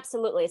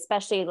 absolutely.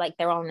 Especially like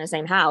they're all in the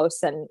same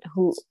house, and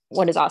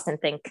what does Austin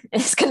think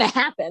is going to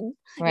happen?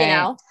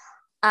 Right.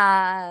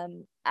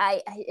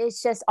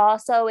 It's just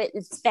also,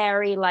 it's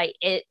very like,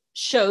 it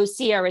shows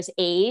Sierra's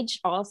age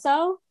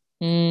also.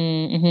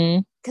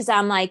 Mm-hmm. Because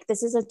I'm like,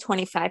 this is a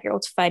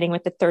 25-year-old fighting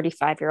with a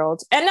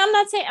 35-year-old. And I'm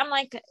not saying, I'm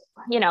like,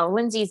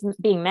 Lindsay's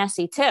being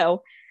messy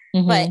too.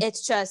 Mm-hmm. But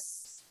it's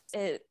just,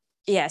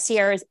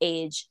 Sierra's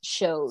age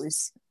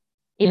shows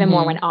even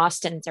more when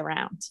Austin's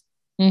around.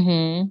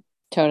 Mm-hmm.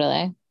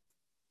 Totally.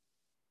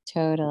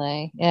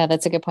 Yeah,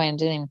 that's a good point. I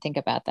didn't even think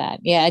about that.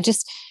 Yeah,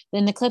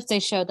 in the clips they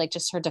showed, like,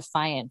 just her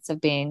defiance of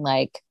being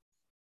like,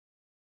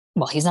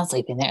 well, he's not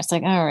sleeping there. It's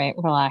like, all right,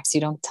 relax.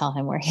 You don't tell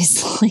him where he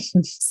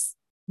sleeps.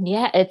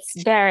 Yeah,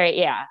 it's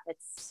very,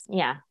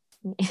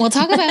 We'll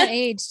talk about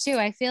age too.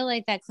 I feel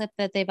like that clip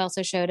that they've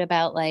also showed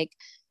about like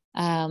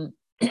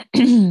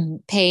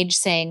Paige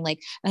saying like,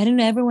 I don't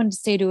ever want to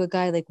say to a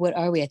guy like, what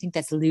are we? I think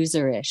that's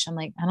loserish. I'm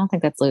like, I don't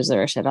think that's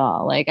loserish at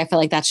all. Like, I feel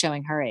like that's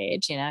showing her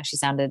age. She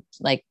sounded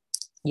like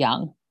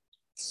young.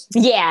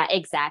 Yeah,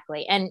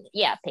 exactly. And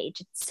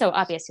Paige, it's so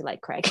obvious you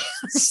like Craig.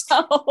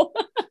 So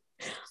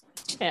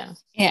yeah.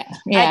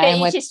 I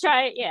think she's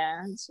trying.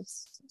 Yeah, it's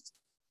just.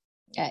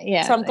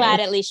 Yeah. So I'm glad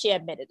at least she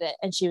admitted it,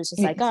 and she was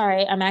just like, all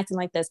right, I'm acting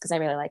like this because I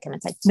really like him.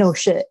 It's like, no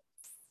shit.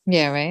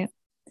 Yeah, right.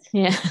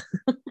 Yeah.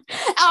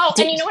 Oh,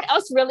 and you know what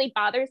else really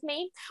bothers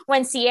me?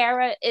 When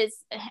Sierra is,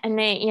 and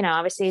they,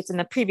 obviously it's in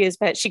the previews,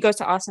 but she goes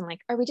to Austin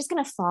like, are we just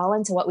going to fall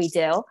into what we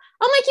do? I'm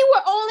like, you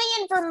were only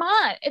in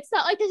Vermont. It's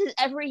not like this is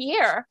every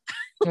year.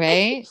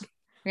 Right.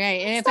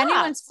 Right. And if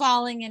anyone's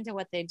falling into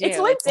what they do, it's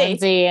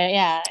Lindsay.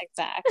 Yeah,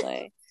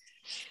 exactly.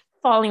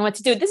 Falling what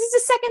to do. This is the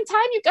second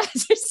time you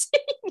guys are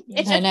seeing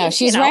it. I know.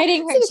 She's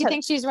writing her, she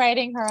thinks she's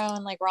writing her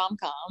own like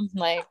rom-com.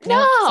 Like,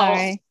 no,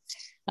 sorry.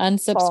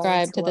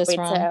 Unsubscribe to this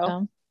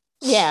rom-com.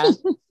 Yeah.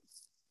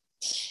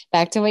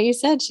 Back to what you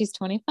said. She's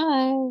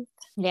 25.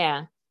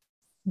 Yeah.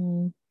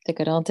 The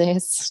good old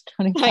days.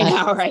 25. I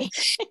know, right?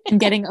 I'm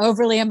getting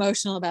overly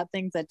emotional about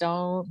things that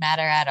don't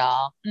matter at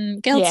all.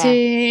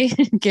 Guilty.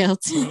 Yeah.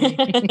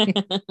 Guilty.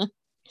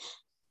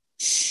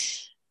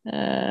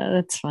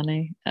 That's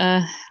funny.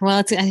 Well,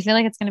 I feel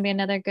like it's going to be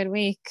another good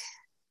week.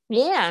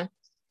 Yeah.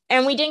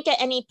 And we didn't get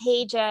any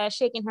Paige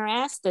shaking her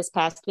ass this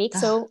past week.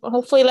 So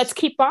hopefully let's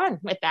keep on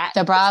with that.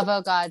 The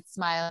Bravo gods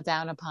smiled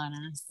down upon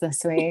us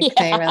this week. Yeah.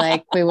 They were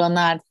like, we will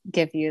not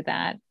give you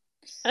that.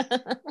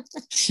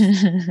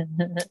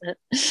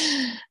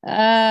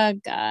 Oh,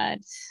 God.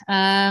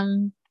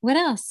 What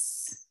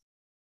else?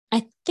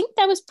 I think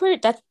that was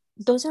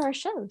those are our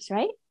shows,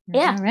 right?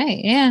 Yeah. All right.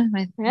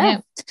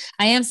 Yeah.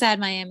 I am sad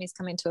Miami's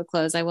coming to a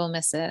close. I will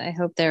miss it. I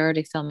hope they're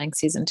already filming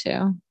season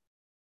 2.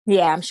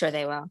 Yeah, I'm sure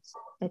they will.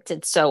 It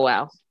did so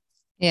well.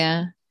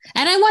 Yeah.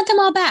 And I want them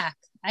all back.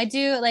 I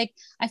do like,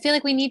 I feel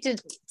like we need to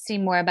see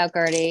more about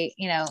Gertie.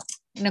 You know,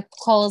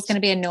 Nicole is going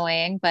to be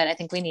annoying, but I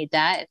think we need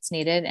that. It's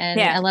needed. And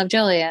Yeah. I love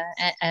Julia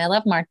and I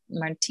love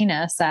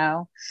Martina.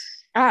 So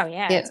Oh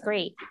yeah, it's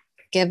great.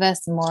 Give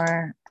us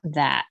more of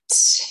that.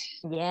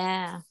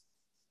 Yeah.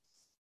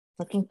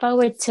 Looking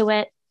forward to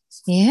it.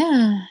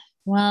 Yeah.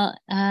 Well,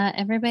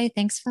 everybody,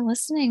 thanks for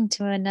listeing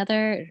to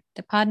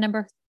the pod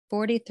number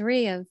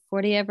 43 of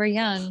 40 Ever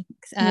Young.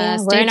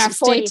 We're in our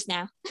 40s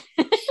now.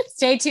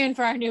 Stay tuned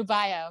for our new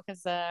bio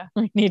because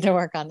we need to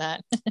work on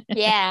that.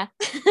 Yeah.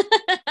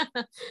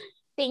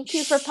 Thank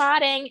you for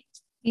potting.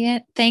 Yeah.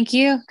 Thank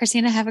you,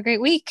 Christina. Have a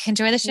great week.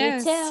 Enjoy the show.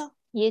 You too.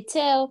 You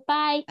too.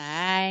 Bye.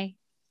 Bye.